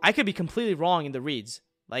I could be completely wrong in the reads.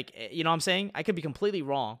 Like, you know what I'm saying? I could be completely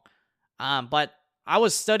wrong. But I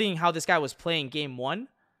was studying how this guy was playing game 1.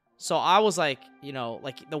 So I was like,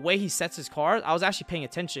 like the way he sets his card, I was actually paying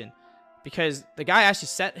attention, because the guy actually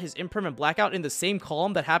set his impermanent blackout in the same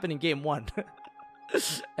column that happened in game 1.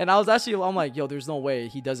 And I'm like, yo, there's no way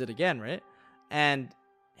he does it again, right? And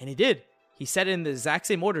he did. he said it in the exact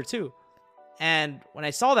same order too. And when I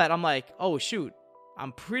saw that, I'm like, oh shoot,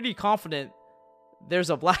 I'm pretty confident there's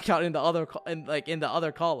a blackout in the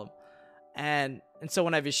other column. And so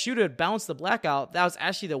when I Vishuddha bounced the blackout, that was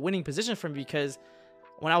actually the winning position for me, because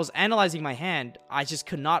when I was analyzing my hand, I just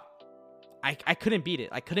could not, I couldn't beat it.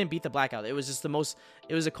 I couldn't beat the blackout. It was just it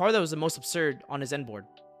was a card that was the most absurd on his end board.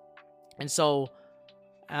 And so,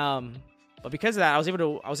 but because of that, I was able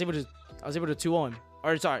to 2-0 him.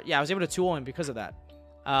 Or sorry, yeah, I was able to 2-0 him because of that.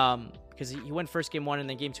 Because he went first game 1 and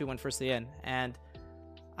then game 2 went first to the end. And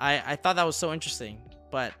I thought that was so interesting.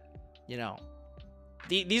 But, you know,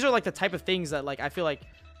 these are like the type of things that like I feel like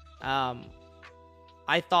I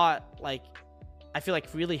feel like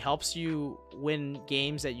really helps you win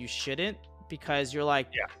games that you shouldn't, because you're like,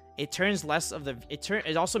 it turns less of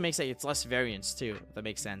it also makes like it's less variance too, if that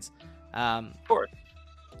makes sense. Of course.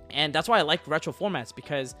 And that's why I like retro formats,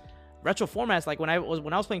 because retro formats, like when I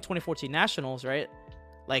was playing 2014 Nationals, right?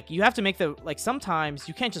 Like you have to make sometimes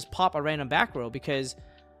you can't just pop a random back row, because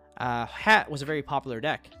Hat was a very popular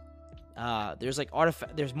deck. There's like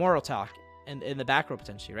there's Moral Talk in the back row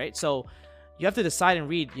potentially, right? So you have to decide and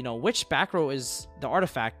read, you know, which back row is the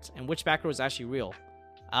artifact and which back row is actually real.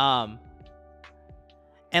 And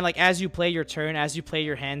like as you play your turn, as you play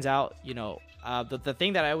your hands out, you know, the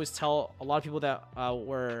thing that I always tell a lot of people that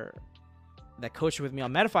coached with me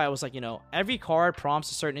on Metafy, I was like, you know, every card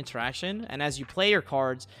prompts a certain interaction, and as you play your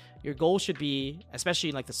cards, your goal should be, especially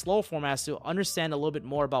in like the slow formats, to understand a little bit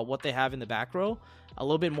more about what they have in the back row, a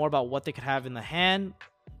little bit more about what they could have in the hand,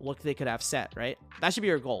 what they could have set, right? That should be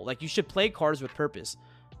your goal. Like you should play cards with purpose,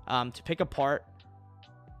 to pick apart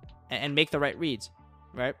and make the right reads,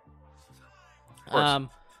 right?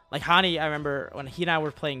 Like Hani, I remember when he and I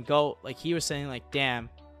were playing GOAT, like he was saying like, damn,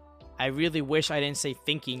 I really wish I didn't say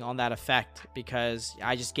thinking on that effect, because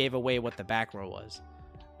I just gave away what the back row was.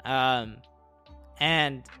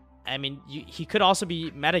 And I mean, he could also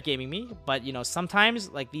be metagaming me, but you know, sometimes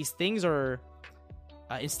like these things are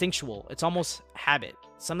instinctual. It's almost habit.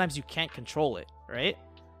 Sometimes you can't control it, right?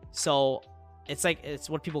 So it's like, it's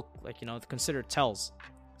what people like, you know, consider tells.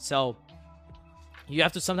 So you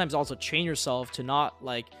have to sometimes also train yourself to not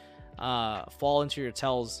like fall into your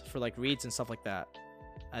tells for like reads and stuff like that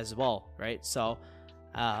as well, right? So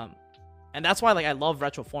and that's why like I love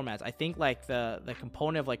retro formats. I think like the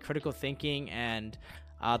component of like critical thinking and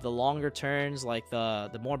the longer turns, like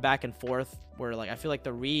the more back and forth, where like I feel like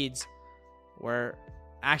the reads were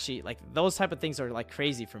actually like those type of things are like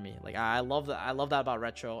crazy for me. Like I love that about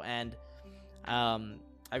retro, and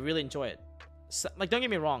I really enjoy it. So, like don't get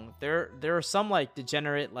me wrong, there are some like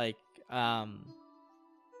degenerate like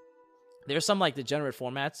there's some like degenerate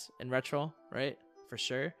formats in retro, right? For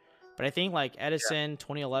sure. But I think like Edison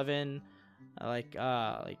 2011, like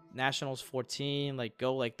Nationals 14, like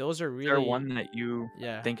Go, like those are really. Is there one that you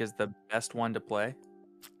think is the best one to play?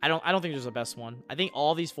 I don't think there's a best one. I think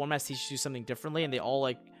all these formats teach you something differently, and they all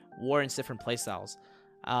like warrants different playstyles.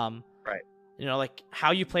 Right. You know, like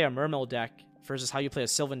how you play a Mermail deck versus how you play a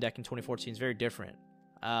Sylvan deck in 2014 is very different.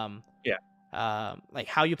 Like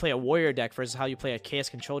how you play a Warrior deck versus how you play a Chaos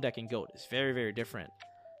Control deck in GOAT is very, very different.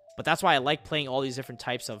 But that's why I like playing all these different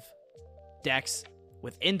types of decks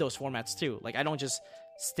within those formats too. Like I don't just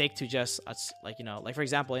stick to just like, you know, like for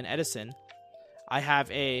example in Edison, I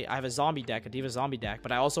have a zombie deck, a Diva zombie deck,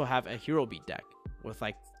 but I also have a Hero Beat deck with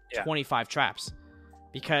like 25 traps,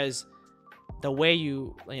 because the way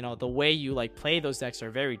you like play those decks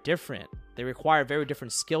are very different. They require very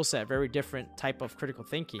different skill set, very different type of critical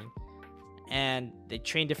thinking, and they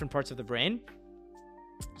train different parts of the brain.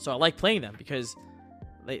 So I like playing them because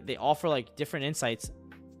they offer like different insights,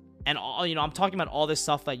 and all, you know, I'm talking about all this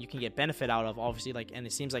stuff that you can get benefit out of, obviously, like, and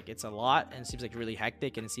it seems like it's a lot, and it seems like really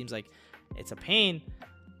hectic, and it seems like it's a pain,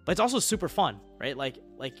 but it's also super fun, right? Like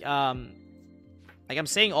I'm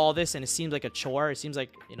saying all this and it seems like a chore. It seems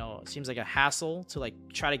like, you know, it seems like a hassle to like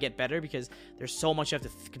try to get better, because there's so much you have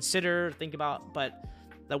to consider, think about. But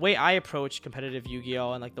the way I approach competitive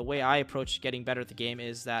Yu-Gi-Oh! And like the way I approach getting better at the game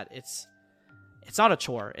is that it's not a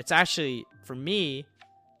chore. It's actually, for me,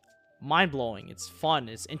 mind-blowing. It's fun.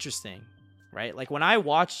 It's interesting, right? Like when I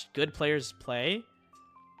watch good players play,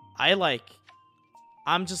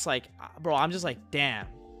 I'm just like, damn,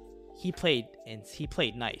 he played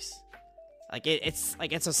nice. Like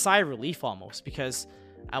it's a sigh of relief almost, because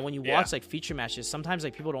when you watch like feature matches, sometimes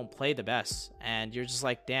like people don't play the best, and you're just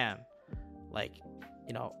like, damn, like,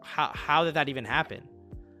 you know, how did that even happen?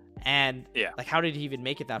 And like, how did he even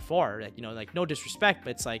make it that far? Like, you know, like no disrespect, but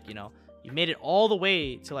it's like, you know, you made it all the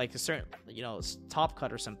way to like a certain, you know, top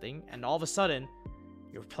cut or something, and all of a sudden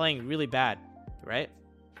you're playing really bad, right?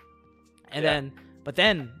 And then But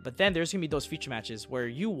then there's gonna be those feature matches where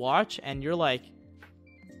you watch and you're like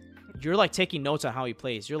taking notes on how he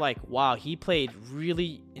plays. You're like, wow, he played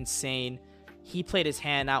really insane. He played his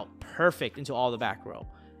hand out perfect into all the back row.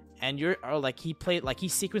 And he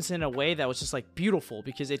sequenced in a way that was just like beautiful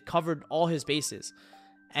because it covered all his bases.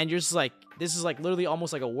 And you're just like, this is like literally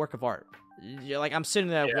almost like a work of art. You're like, I'm sitting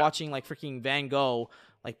there watching like freaking Van Gogh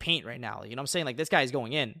like paint right now. You know what I'm saying? Like, this guy's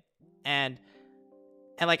going in. And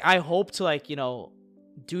like, I hope to like,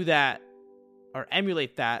 do that or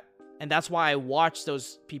emulate that. And that's why I watch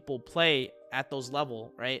those people play at those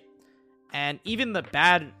level, right? And even the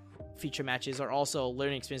bad feature matches are also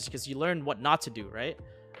learning experiences because you learn what not to do, right?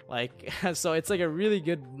 Like, so it's like a really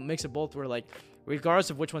good mix of both where like, regardless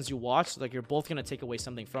of which ones you watch, like you're both going to take away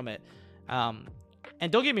something from it. And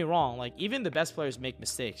don't get me wrong, like even the best players make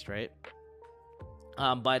mistakes, right?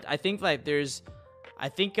 But I think like there's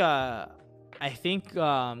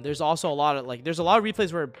also a lot of like, there's a lot of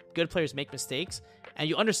replays where good players make mistakes and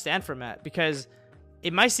you understand from that because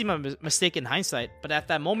it might seem a mistake in hindsight, but at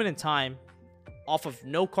that moment in time, off of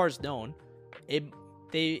no cards known,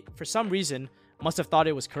 they for some reason must have thought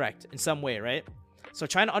it was correct in some way, right? So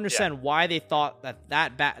trying to understand why they thought that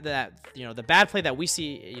the bad play that we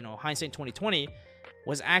see, hindsight 2020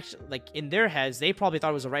 was actually like in their heads, they probably thought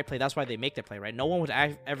it was the right play. That's why they make the play, right? No one would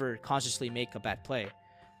ever consciously make a bad play.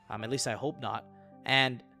 At least I hope not.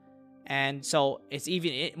 And so it's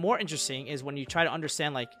even more interesting is when you try to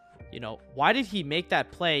understand like, why did he make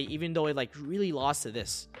that play even though it like really lost to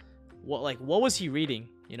this? What was he reading?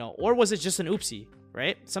 Or was it just an oopsie,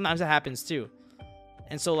 right? Sometimes that happens too.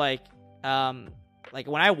 And so like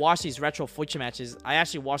when I watch these retro feature matches, I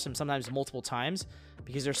actually watch them sometimes multiple times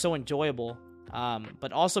because they're so enjoyable.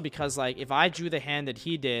 But also because like if I drew the hand that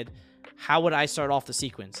he did, how would I start off the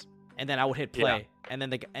sequence? And then I would hit play, and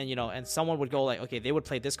then and someone would go like, okay, they would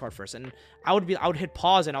play this card first, and I would hit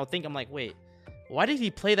pause, and I would think, I'm like, wait, why did he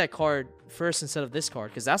play that card first instead of this card?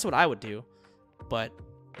 Because that's what I would do, but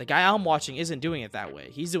the guy I'm watching isn't doing it that way.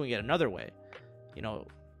 He's doing it another way,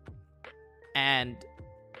 and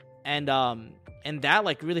that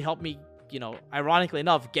like really helped me, ironically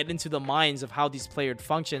enough, get into the minds of how these players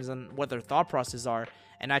functions and what their thought processes are,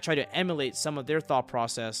 and I try to emulate some of their thought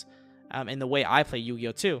process in the way I play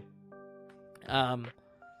Yu-Gi-Oh too.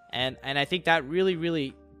 And I think that really,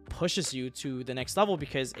 really pushes you to the next level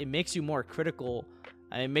because it makes you more critical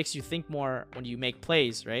and it makes you think more when you make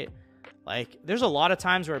plays, right? Like, there's a lot of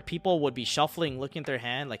times where people would be shuffling, looking at their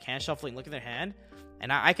hand, like hand shuffling, looking at their hand,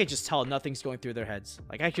 and I could just tell nothing's going through their heads.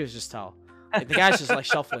 Like, I could just tell. Like, the guy's just, like,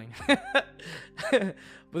 shuffling. But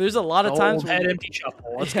there's a lot of times where... empty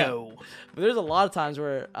shuffle, let's go. But there's a lot of times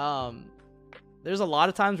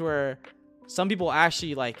where... some people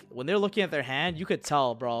actually, like, when they're looking at their hand, you could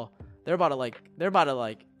tell, bro, they're about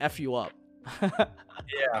to F you up.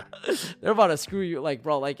 Yeah. They're about to screw you. Like,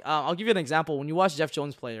 bro, like, I'll give you an example. When you watch Jeff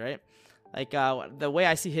Jones play, right? Like, the way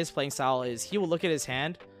I see his playing style is he will look at his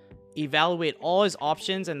hand, evaluate all his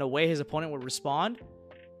options and the way his opponent would respond,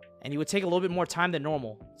 and he would take a little bit more time than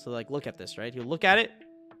normal to, like, look at this, right? He'll look at it.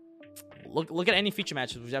 Look at any feature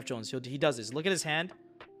matches with Jeff Jones. He does this. Look at his hand.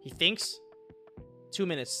 He thinks. 2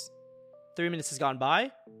 minutes. 3 minutes has gone by.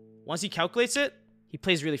 Once he calculates it, he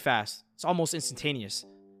plays really fast. It's almost instantaneous.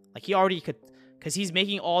 Like, he already could, because he's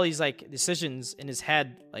making all these, like, decisions in his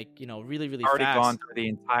head, like, really, really already fast. Gone through the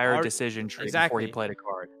entire decision tree before he played a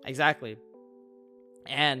card. Exactly.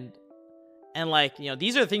 And like,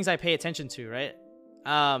 these are the things I pay attention to, right?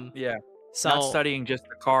 Yeah. So not studying just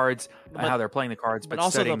the cards and how they're playing the cards, but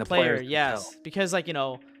also studying the player. Yes, because like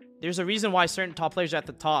there's a reason why certain top players are at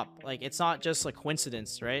the top. Like, it's not just like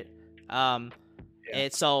coincidence, right?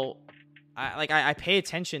 It's so I pay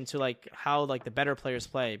attention to like how like the better players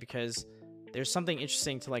play because there's something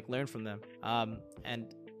interesting to like learn from them. And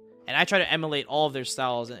I try to emulate all of their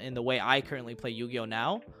styles in the way I currently play Yu-Gi-Oh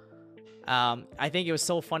now. I think it was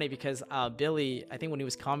so funny because Billy, I think when he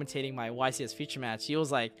was commentating my YCS feature match, he was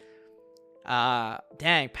like,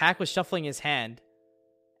 dang, Pac was shuffling his hand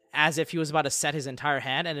as if he was about to set his entire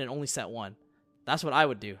hand and then only set one. That's what I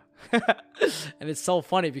would do. And it's so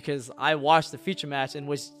funny because I watched the feature match in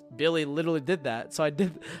which Billy literally did that. So I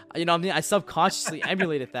did, I subconsciously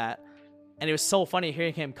emulated that. And it was so funny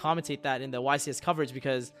hearing him commentate that in the YCS coverage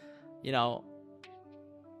because,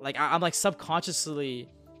 like I'm like subconsciously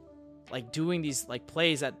like doing these like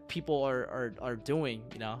plays that people are doing,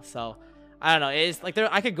 so I don't know. It's like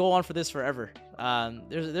I could go on for this forever.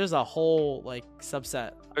 There's a whole like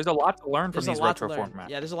subset. There's a lot to learn from these retro formats.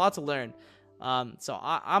 Yeah, there's a lot to learn. So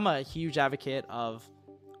I'm a huge advocate of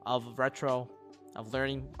retro, of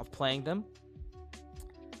learning, of playing them,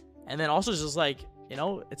 and then also just like you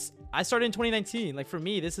know, I started in 2019. Like for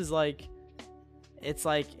me, this is like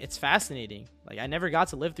it's fascinating. Like I never got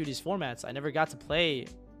to live through these formats. I never got to play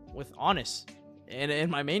with Honest in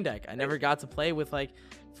my main deck. I never got to play with like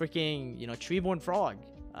freaking, you know, Treeborn Frog.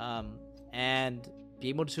 And be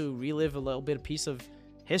able to relive a little bit of piece of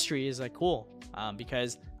history is like cool.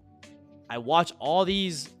 Because I watch all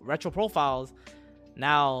these retro profiles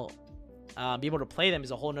now. Be able to play them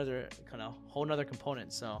is a whole nother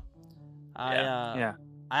component. So I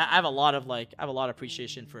have a lot of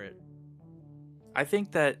appreciation for it. I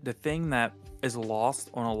think that the thing that is lost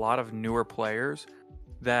on a lot of newer players,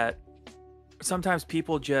 that sometimes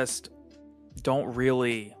people just don't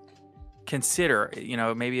really consider, you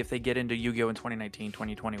know, maybe if they get into Yu-Gi-Oh! In 2019,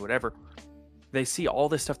 2020, whatever, they see all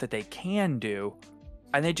this stuff that they can do,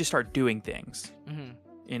 and they just start doing things,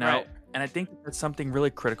 you know? Right. And I think that's something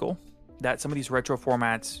really critical that some of these retro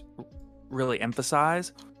formats really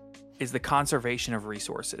emphasize is the conservation of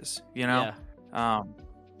resources, you know? Yeah.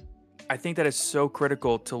 I think that it's so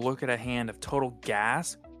critical to look at a hand of total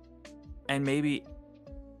gas and maybe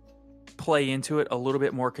play into it a little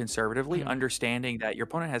bit more conservatively, understanding that your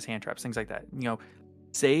opponent has hand traps, things like that. You know,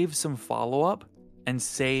 save some follow-up and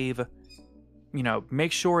save, you know,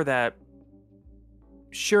 make sure that,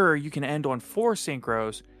 sure, you can end on 4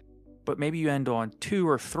 synchros, but maybe you end on 2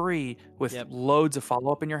 or 3 with loads of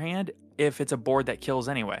follow-up in your hand if it's a board that kills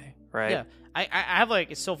anyway, right? Yeah. I have,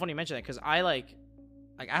 like, it's so funny you mention that because I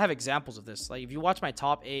have examples of this. Like, if you watch my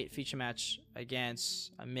top 8 feature match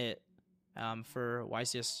against Amit for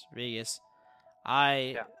YCS Vegas,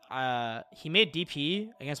 he made DP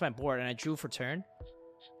against my board and I drew for turn.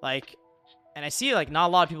 Like, and I see, like, not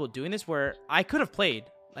a lot of people doing this where I could have played,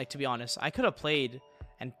 like, to be honest. I could have played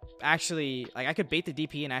and actually, like, I could bait the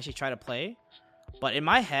DP and actually try to play. But in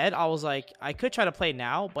my head, I was like, I could try to play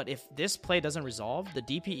now, but if this play doesn't resolve, the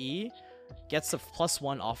DPE gets the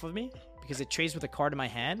 +1 off of me because it trades with a card in my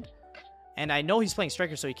hand. And I know he's playing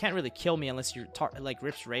Striker, so he can't really kill me unless you like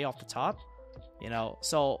rips Ray off the top, you know?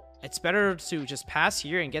 So it's better to just pass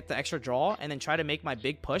here and get the extra draw and then try to make my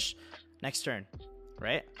big push next turn,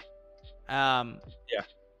 right? Yeah.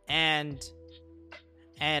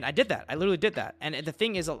 And I did that. I literally did that. And the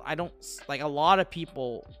thing is, I don't, like, a lot of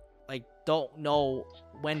people, like, don't know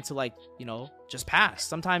when to, like, you know, just pass.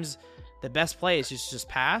 Sometimes the best play is just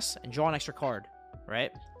pass and draw an extra card,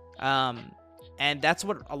 right? And that's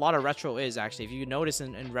what a lot of retro is, actually. If you notice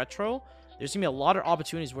in retro, there's gonna be a lot of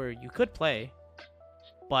opportunities where you could play,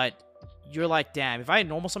 but you're like, damn, if I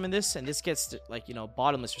normal summon this and this gets to, like, you know,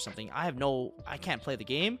 bottomless or something, I can't play the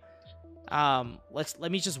game.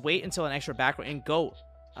 Let me just wait until an extra back row. And GOAT,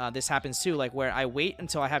 this happens too, like, where I wait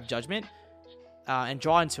until I have Judgment and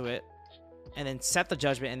draw into it, and then set the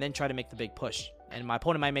Judgment, and then try to make the big push. And my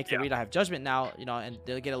opponent might make the read, I have Judgment now, you know, and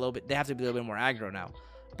they'll get a little bit, they have to be a little bit more aggro now.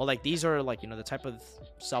 But, like, these are, like, you know, the type of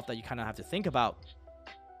stuff that you kind of have to think about.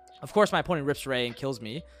 Of course, my opponent rips Ray and kills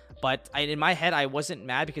me, but in my head, I wasn't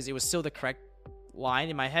mad because it was still the correct line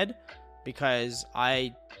in my head, because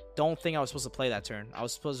I don't think I was supposed to play that turn. I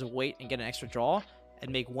was supposed to wait and get an extra draw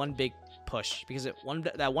and make one big push, because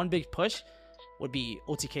that one big push would be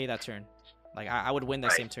OTK that turn. Like, I would win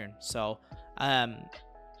that same turn. So,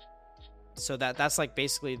 so that's like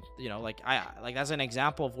basically, you know, like that's an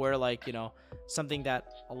example of where, like, you know, something that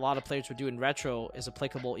a lot of players would do in retro is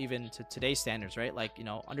applicable even to today's standards, right? Like, you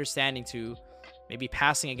know, understanding to maybe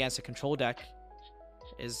passing against a control deck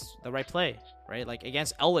is the right play, right? Like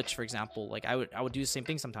against Eldritch, for example, like I would do the same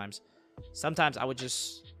thing sometimes. Sometimes I would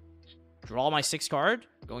just draw my 6th card,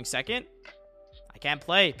 going second. I can't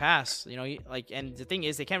play, pass, you know, like, and the thing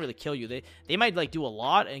is, they can't really kill you. They might, like, do a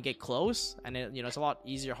lot and get close, and it, you know, it's a lot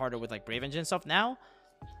easier, harder with, like, Brave Engine and stuff now,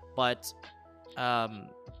 but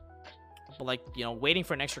like, you know, waiting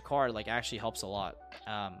for an extra card, like, actually helps a lot.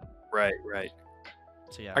 Right.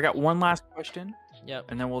 So yeah, I got one last question. Yep.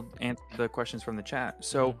 And then we'll answer the questions from the chat.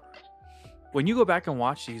 So, when you go back and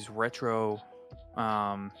watch these retro,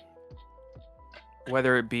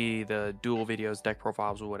 whether it be the duel videos, deck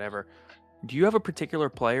profiles, or whatever, do you have a particular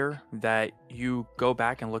player that you go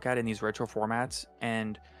back and look at in these retro formats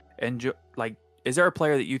and like, is there a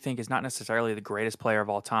player that you think is not necessarily the greatest player of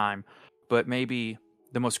all time, but maybe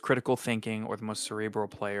the most critical thinking or the most cerebral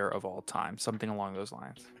player of all time, something along those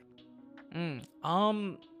lines?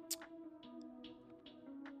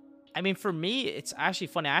 I mean, for me, it's actually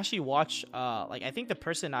funny. I actually watch, like, I think the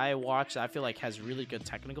person I watch that I feel like has really good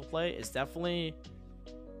technical play is definitely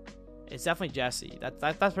Jesse.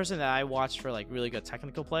 That's the person that I watched for, like, really good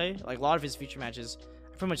technical play. Like, a lot of his feature matches,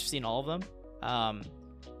 I've pretty much seen all of them.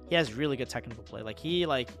 He has really good technical play. Like, he,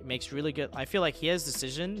 like, makes really good, I feel like he has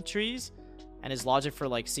decision trees and his logic for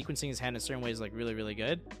like sequencing his hand in certain ways is like really, really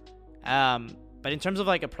good. But in terms of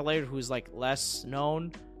like a player who's like less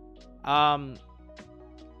known, I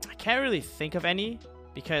can't really think of any,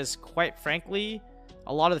 because quite frankly,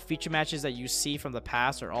 a lot of the feature matches that you see from the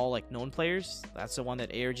past are all like known players. That's the one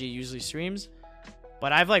that ARG usually streams.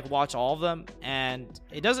 But I've like watched all of them, and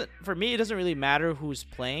it doesn't really matter who's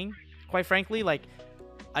playing. Quite frankly, like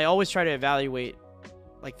I always try to evaluate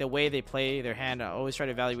like the way they play their hand. I always try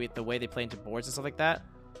to evaluate the way they play into boards and stuff like that.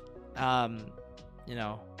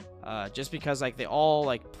 Just because like they all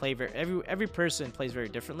like play every person plays very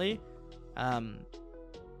differently.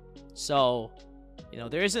 So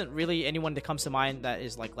there isn't really anyone that comes to mind that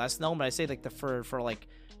is like less known. But I say like for like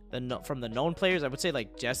from the known players, I would say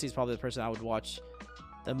like Jesse's probably the person I would watch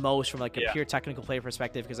the most from like a pure technical player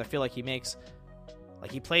perspective, because I feel like he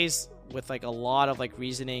plays with like a lot of like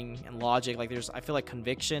reasoning and logic. Like I feel like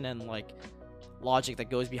conviction and like logic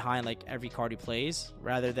that goes behind like every card he plays,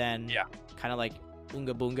 rather than kind of like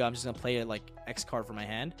Oonga Boonga, I'm just gonna play it like X card for my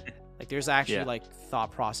hand. Like there's actually like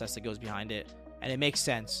thought process that goes behind it, and it makes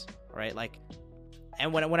sense, right? Like,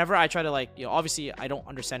 and whenever I try to like, obviously I don't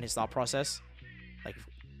understand his thought process like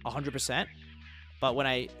 100%, but when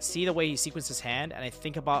I see the way he sequences his hand and I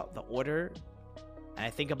think about the order, and I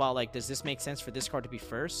think about like, does this make sense for this card to be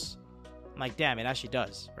first? I'm like, damn, it actually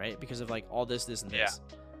does, right? Because of like all this, and this.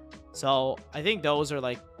 So I think those are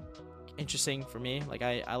like interesting for me. Like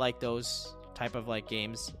I like those type of like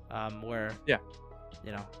games where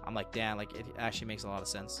I'm like, damn, like it actually makes a lot of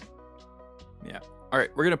sense. All right,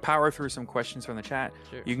 we're gonna power through some questions from the chat.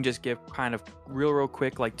 Sure. You can just give kind of real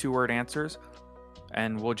quick like 2-word answers,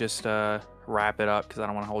 and we'll just wrap it up because I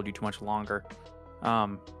don't want to hold you too much longer.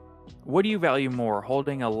 What do you value more,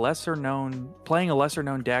 playing a lesser known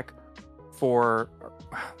deck for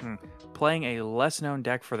playing a less known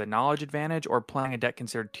deck for the knowledge advantage, or playing a deck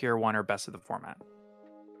considered tier 1 or best of the format?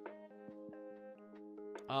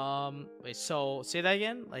 Wait, so say that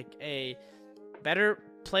again? Like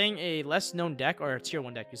playing a less known deck or a tier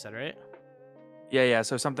 1 deck, you said, right? Yeah.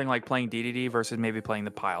 So something like playing DDD versus maybe playing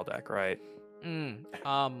the pile deck, right?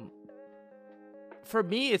 For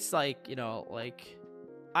me, it's like, like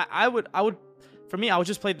I would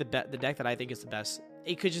just play the deck that I think is the best.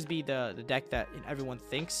 It could just be the deck that everyone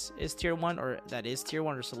thinks is tier 1, or that is tier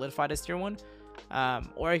 1 or solidified as tier 1.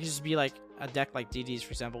 Or it could just be like a deck like DD's,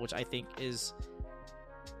 for example, which I think is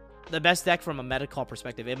the best deck from a meta call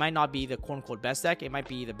perspective. It might not be the quote unquote best deck. It might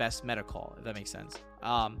be the best meta call, if that makes sense.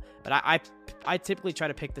 But I typically try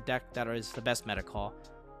to pick the deck that is the best meta call,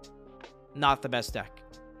 not the best deck,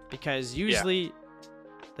 because usually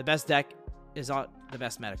the best deck is not the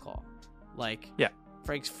best meta call. Like,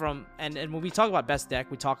 and when we talk about best deck,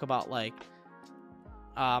 we talk about like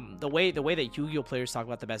the way that Yu-Gi-Oh players talk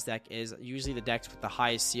about the best deck is usually the decks with the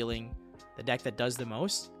highest ceiling, the deck that does the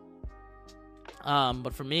most.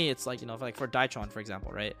 But for me, it's like, for Dytron, for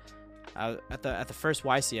example, right? At the first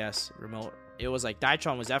YCS remote, it was like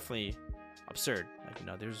Dytron was definitely absurd.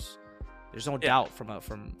 Like, there's no doubt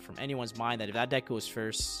from anyone's mind that if that deck goes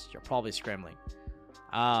first, you're probably scrambling.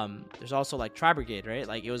 There's also like Tri Brigade, right?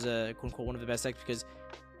 Like it was a quote unquote one of the best decks because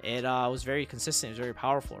it was very consistent, it was very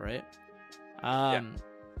powerful, right?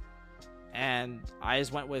 And I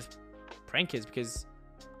just went with Prank Kids because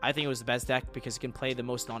I think it was the best deck because it can play the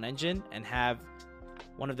most non-engine and have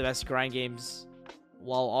one of the best grind games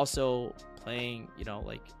while also playing,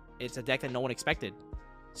 like it's a deck that no one expected.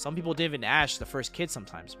 Some people didn't even Ash the first kid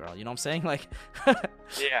sometimes, bro. You know what I'm saying? Like,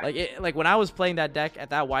 like when I was playing that deck at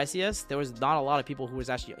that YCS, there was not a lot of people who was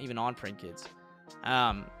actually even on Prank Kids.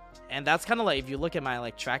 And that's kind of like, if you look at my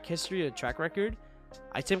like track history or track record,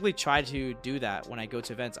 I typically try to do that when I go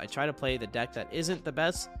to events. I try to play the deck that isn't the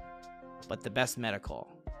best, but the best meta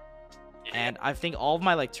call. And I think all of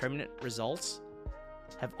my like tournament results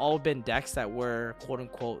have all been decks that were quote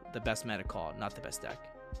unquote the best meta call, not the best deck.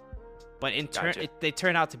 But in turn, they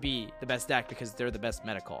turn out to be the best deck because they're the best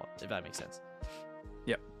meta call, if that makes sense.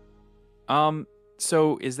 Yep.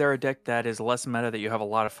 So is there a deck that is less meta that you have a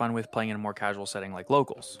lot of fun with playing in a more casual setting, like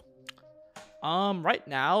locals? Right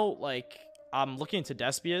now, like I'm looking into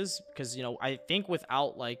Despia's because I think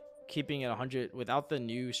without like keeping it 100, without the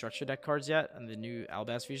new structure deck cards yet and the new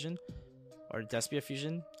Albaz fusion or Despia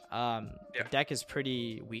fusion, the deck is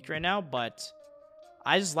pretty weak right now. But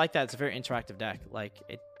I just like that it's a very interactive deck. Like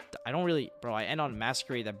I don't really, bro. I end on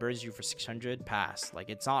Masquerade that burns you for 600 pass. Like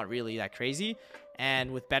it's not really that crazy.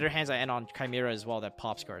 And with better hands, I end on Chimera as well that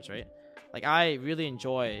pops cards, right? Like I really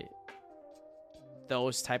enjoy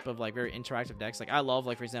those type of like very interactive decks. Like I love,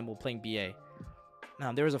 like for example, playing BA.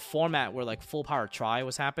 Now there was a format where like full power try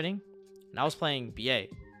was happening, and I was playing BA.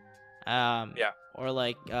 Or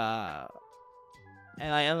like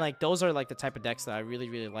like those are like the type of decks that I really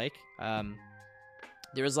really like.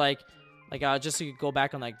 There was like just to go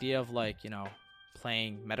back on the idea of like, you know,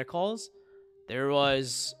 playing meta calls. There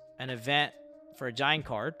was an event for a giant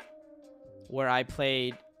card where I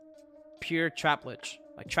played pure Trap Lich,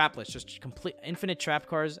 just complete infinite trap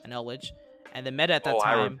cards and L-Lich, and the meta at that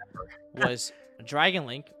time was Dragon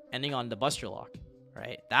Link ending on the Buster Lock,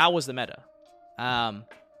 right? That was the meta.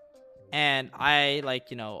 And I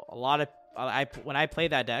like, you know, when I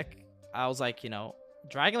played that deck, I was like, you know,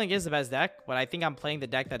 Dragon Link is the best deck, but I think I'm playing the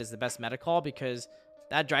deck that is the best meta call because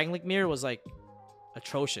that Dragon Link mirror was like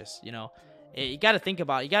atrocious, you know. You got to think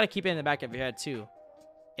about it. You got to keep it in the back of your head too.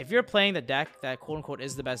 If you're playing the deck that quote unquote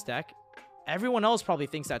is the best deck, everyone else probably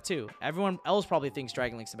thinks that too. Everyone else probably thinks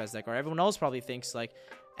Dragon Link's the best deck, or everyone else probably thinks like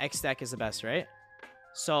X deck is the best, right?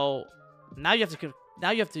 So now you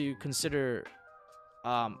have to consider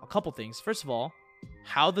a couple things. First of all,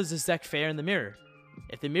 how does this deck fare in the mirror?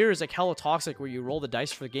 If the mirror is like hella toxic where you roll the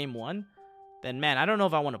dice for game one, then man, I don't know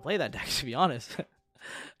if I want to play that deck, to be honest.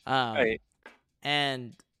 Right.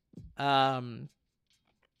 And the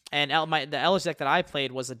Ellis deck that I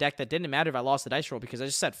played was a deck that didn't matter if I lost the dice roll because I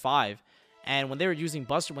just set 5. And when they were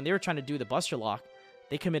trying to do the Buster Lock,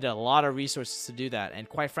 they committed a lot of resources to do that. And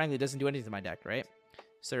quite frankly, it doesn't do anything to my deck, right?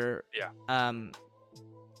 So yeah.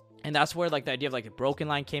 And that's where like the idea of like the broken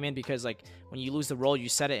line came in, because like when you lose the roll, you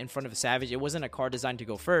set it in front of a savage. It wasn't a card designed to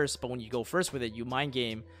go first, but when you go first with it, you mind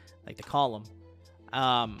game like the column.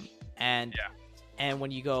 And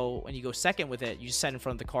when you go second with it, you just set in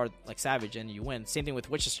front of the card like savage and you win. Same thing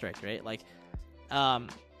with Witch's Strike, right? Like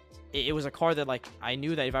it was a card that like I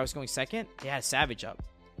knew that if I was going second, it had savage up,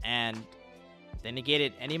 and they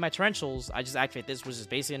negated any of my torrentials. I just activate this, which is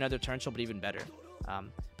basically another torrential, but even better.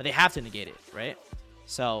 But they have to negate it, right?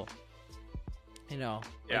 So, you know,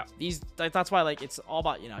 like, that's why like it's all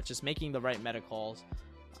about, you know, just making the right meta calls.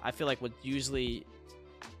 I feel like would usually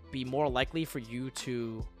be more likely for you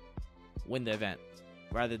to win the event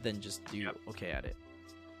rather than just do okay at it.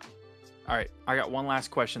 All right, I got one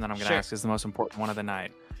last question that I'm gonna ask. Is the most important one of the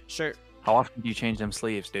night. Sure. How often do you change them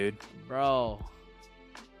sleeves, dude? Bro,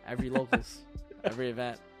 every locals, every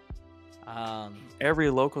event. Every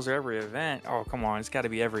locals or every event? Oh, come on, it's got to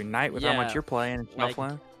be every night with how much you're playing and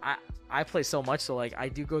shuffling. Like, I play so much, so like I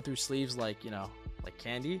do go through sleeves like, you know, like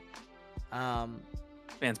candy.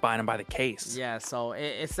 Man's buying them by the case. Yeah, so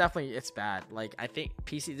it's definitely bad. Like I think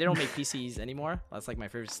they don't make PCs anymore. That's like my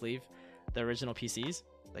favorite sleeve, the original PCs.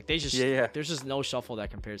 Like they just there's just no shuffle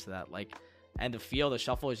that compares to that. Like, and the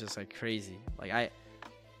shuffle is just like crazy. Like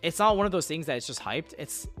it's not one of those things that it's just hyped.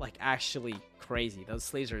 It's like actually crazy. Those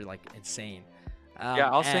sleeves are like insane.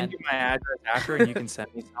 I'll send you my address after, and you can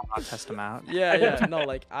send me some. I'll test them out. Yeah. No,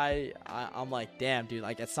 like I'm like, damn, dude.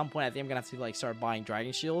 Like at some point, I think I'm gonna have to like start buying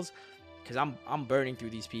Dragon Shields, because I'm burning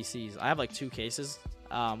through these PCs. I have like 2 cases,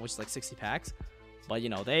 which is like 60 packs, but you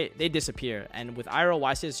know they disappear. And with IRL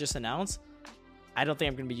YCS just announced, I don't think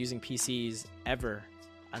I'm gonna be using PCs ever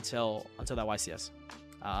until that YCS.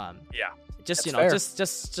 Just you know, fair.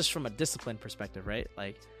 just from a discipline perspective, right?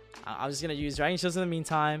 Like I'm just gonna use Dragon Shields in the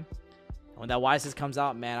meantime. When that YCS comes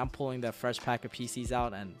out, man, I'm pulling that fresh pack of PCs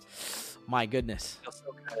out, and my goodness. Feels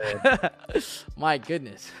so good. My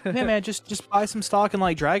goodness. Yeah, man, just buy some stock in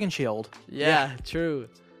like Dragon Shield. Yeah, true.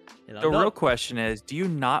 You know, the real question is, do you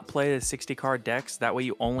not play the 60 card decks? That way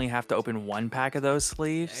you only have to open 1 pack of those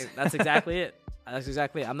sleeves? That's exactly it. That's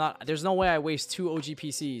exactly it. There's no way I waste 2 OG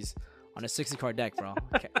PCs on a 60 card deck, bro.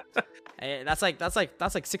 Okay. And that's like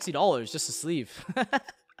 $60 just a sleeve.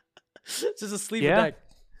 Just a sleeve of deck.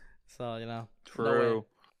 So, you know. True. No,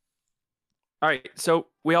 all right. So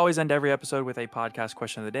we always end every episode with a podcast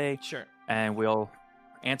question of the day. Sure. And we'll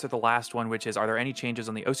answer the last one, which is, are there any changes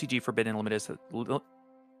on the OCG Forbidden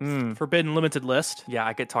Limited list? Yeah,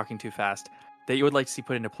 I get talking too fast. That you would like to see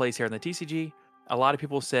put into place here in the TCG? A lot of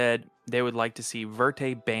people said they would like to see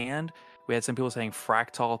Verte banned. We had some people saying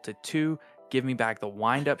Fractal to 2. Give me back the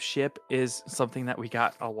wind-up ship is something that we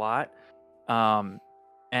got a lot.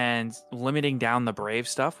 And limiting down the Brave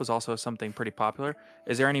stuff was also something pretty popular.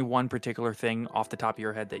 Is there any one particular thing off the top of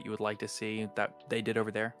your head that you would like to see that they did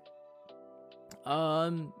over there?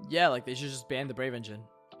 Yeah, like they should just ban the Brave engine.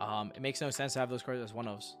 It makes no sense to have those cards as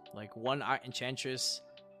 1-ofs. Like 1 Enchantress,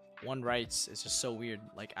 1 Rights. It's just so weird.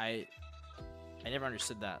 Like I never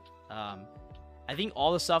understood that. I think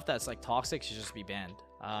all the stuff that's like toxic should just be banned.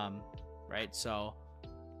 Right? So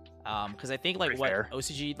because I think like pretty what fair.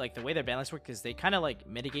 OCG, like the way their ban lists work is they kind of like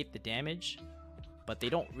mitigate the damage, but they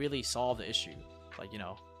don't really solve the issue. Like, you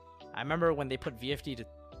know, I remember when they put VFD to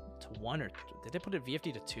 1, or did they put it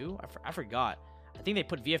VFD to 2? I forgot. I think they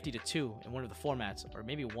put VFD to 2 in one of the formats, or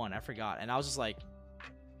maybe 1. I forgot. And I was just like,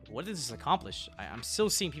 what did this accomplish? I'm still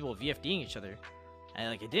seeing people VFDing each other, and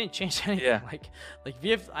like it didn't change anything. Yeah. Like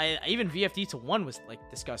even VFD to 1 was like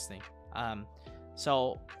disgusting.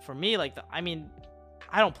 So for me, like I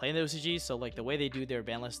don't play in the OCG, so like the way they do their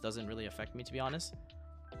ban list doesn't really affect me, to be honest.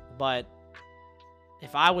 But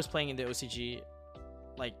if I was playing in the OCG,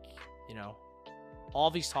 like, you know,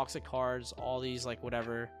 all these toxic cards, all these like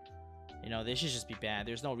whatever, you know, they should just be banned.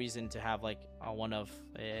 There's no reason to have like a one of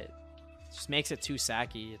it. Just makes it too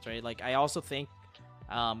sacky. It's right. Like I also think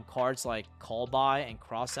cards like Call By and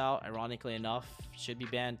Cross Out, ironically enough, should be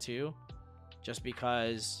banned too, just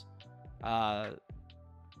because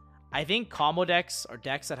I think combo decks or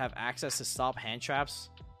decks that have access to stop hand traps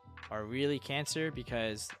are really cancer,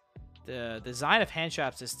 because the design of hand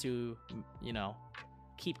traps is to, you know,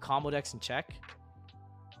 keep combo decks in check.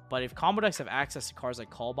 But if combo decks have access to cards like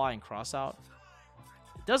Call By and Cross Out,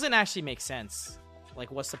 it doesn't actually make sense. Like,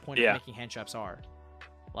 what's the point of making hand traps are?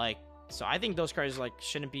 Like, so I think those cards like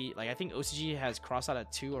shouldn't be like. I think OCG has Cross Out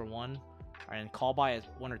at 2 or 1, and Call By at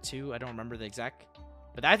 1 or 2. I don't remember the exact.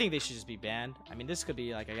 But I think they should just be banned. I mean, this could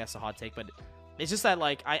be, like, I guess a hot take, but it's just that,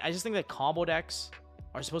 like, I just think that combo decks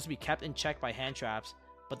are supposed to be kept in check by hand traps,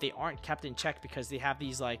 but they aren't kept in check because they have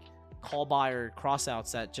these, like, Call By or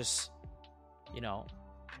crossouts that just, you know,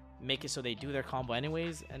 make it so they do their combo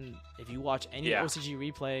anyways. And if you watch any OCG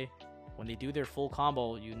replay, when they do their full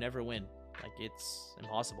combo, you never win. Like, it's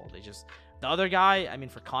impossible. They just... The other guy, I mean,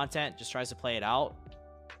 for content, just tries to play it out.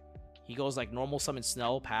 He goes, like, normal summon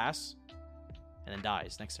Snow, pass, and then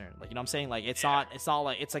dies next turn. Like, you know what I'm saying? Like, it's not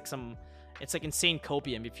like, it's like insane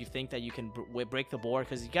copium if you think that you can break the board,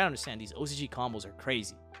 because you gotta understand, these OCG combos are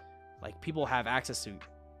crazy. Like, people have access to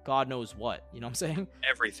God knows what, you know what I'm saying?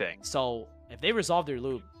 Everything. So, if they resolve their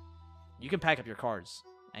loop, you can pack up your cards.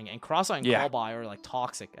 And Cross-Out and Call By are, like,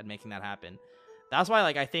 toxic at making that happen. That's why,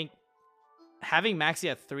 like, I think having Maxi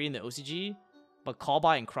at 3 in the OCG, but Call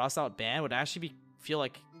By and Cross-Out ban would actually feel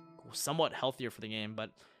like somewhat healthier for the game, but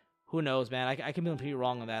who knows, man? I can be completely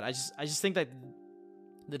wrong on that. I just think that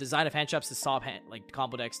the design of hand traps to stop like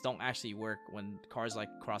combo decks don't actually work when cards like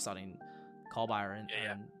Cross-Out and Call By are in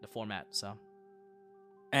the format. So,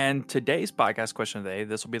 and today's podcast question of the day,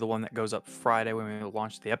 this will be the one that goes up Friday when we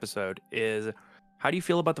launch the episode, is how do you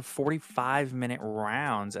feel about the 45-minute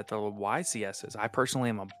rounds at the YCSs? I personally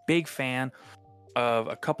am a big fan of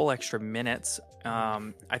a couple extra minutes.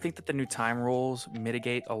 I think that the new time rules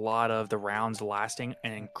mitigate a lot of the rounds lasting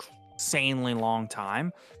an insanely long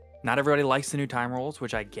time. Not everybody likes the new time rules,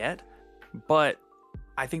 which I get, but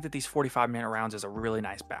I think that these 45-minute rounds is a really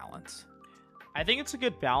nice balance. I think it's a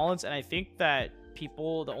good balance, and I think that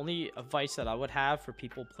the only advice that I would have for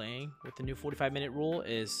people playing with the new 45-minute rule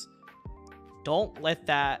is don't let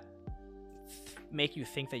that make you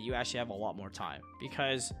think that you actually have a lot more time,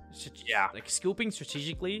 because like scooping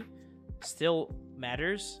strategically still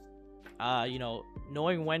matters. You know,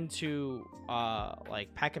 knowing when to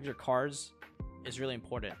like pack up your cards is really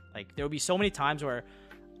important. Like, there will be so many times where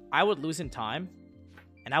I would lose in time,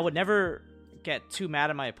 and I would never get too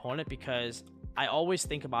mad at my opponent, because I always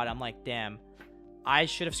think about it. I'm like, damn, I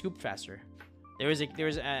should have scooped faster. There was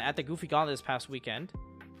at the Goofy Gauntlet this past weekend,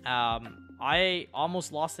 I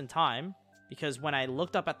almost lost in time, because when I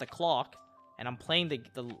looked up at the clock and I'm playing the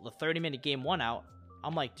 30-minute game 1 out,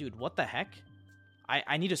 I'm like, dude, what the heck?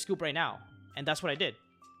 I need to scoop right now. And that's what I did.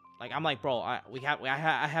 Like, I'm like, bro, I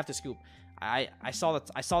have to scoop. I saw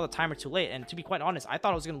the timer too late, and to be quite honest, I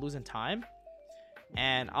thought I was gonna lose in time,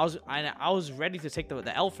 and I was ready to take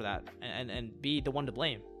the L for that and be the one to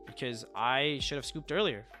blame, because I should have scooped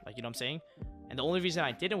earlier. Like, you know what I'm saying? And the only reason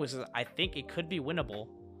I didn't was I think it could be winnable,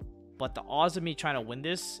 but the odds of me trying to win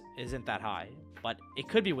this isn't that high. But it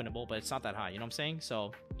could be winnable, but it's not that high. You know what I'm saying?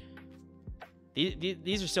 So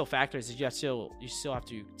these are still factors that you still have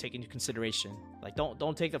to take into consideration. Like,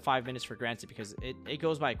 don't take the 5 minutes for granted, because it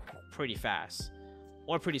goes by pretty fast,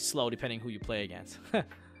 or pretty slow depending who you play against.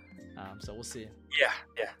 So we'll see. Yeah.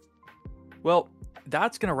 Well,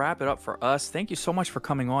 that's gonna wrap it up for us. Thank you so much for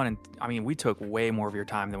coming on, and I mean, we took way more of your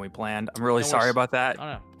time than we planned. I'm really sorry about that. Oh,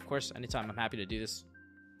 no, of course, anytime. I'm happy to do this.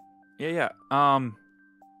 Yeah.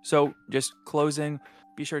 So just closing,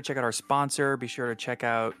 be sure to check out our sponsor. Be sure to check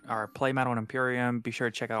out our Playmat on Imperium. Be sure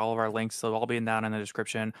to check out all of our links. They'll all be down in the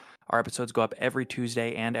description. Our episodes go up every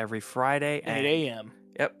Tuesday and every Friday. 8 a.m.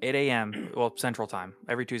 Yep, 8 a.m. Well, Central Time,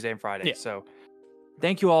 every Tuesday and Friday. Yeah. So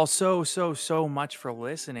thank you all so much for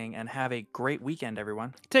listening, and have a great weekend,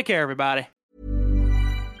 everyone. Take care, everybody.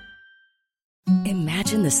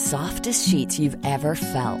 Imagine the softest sheets you've ever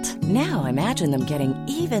felt. Now imagine them getting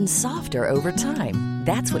even softer over time.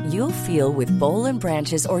 That's what you'll feel with Boll &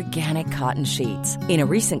 Branch's organic cotton sheets. In a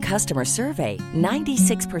recent customer survey,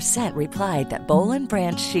 96% replied that Boll &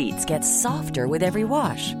 Branch sheets get softer with every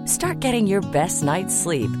wash. Start getting your best night's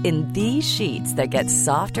sleep in these sheets that get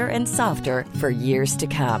softer and softer for years to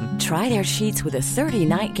come. Try their sheets with a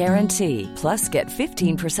 30-night guarantee. Plus, get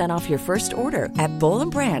 15% off your first order at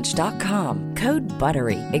bollandbranch.com. Code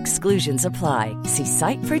BUTTERY. Exclusions apply. See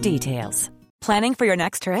site for details. Planning for your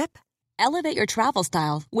next trip? Elevate your travel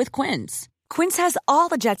style with Quince. Quince has all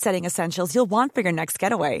the jet-setting essentials you'll want for your next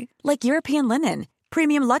getaway, like European linen,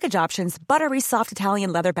 premium luggage options, buttery soft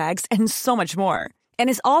Italian leather bags, and so much more. And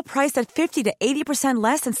is all priced at 50 to 80%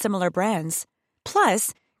 less than similar brands.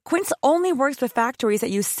 Plus, Quince only works with factories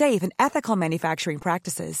that use safe and ethical manufacturing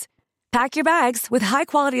practices. Pack your bags with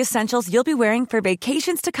high-quality essentials you'll be wearing for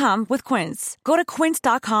vacations to come with Quince. Go to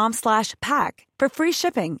quince.com/pack for free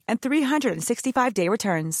shipping and 365-day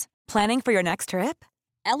returns. Planning for your next trip?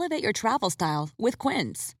 Elevate your travel style with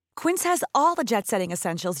Quince. Quince has all the jet-setting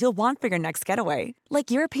essentials you'll want for your next getaway,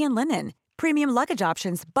 like European linen, premium luggage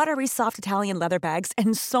options, buttery soft Italian leather bags,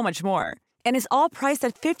 and so much more. And is all priced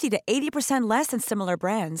at 50 to 80% less than similar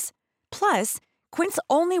brands. Plus, Quince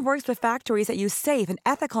only works with factories that use safe and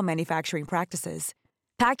ethical manufacturing practices.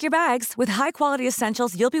 Pack your bags with high-quality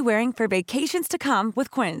essentials you'll be wearing for vacations to come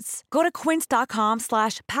with Quince. Go to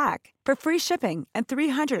quince.com/pack for free shipping and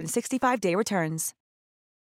 365-day returns.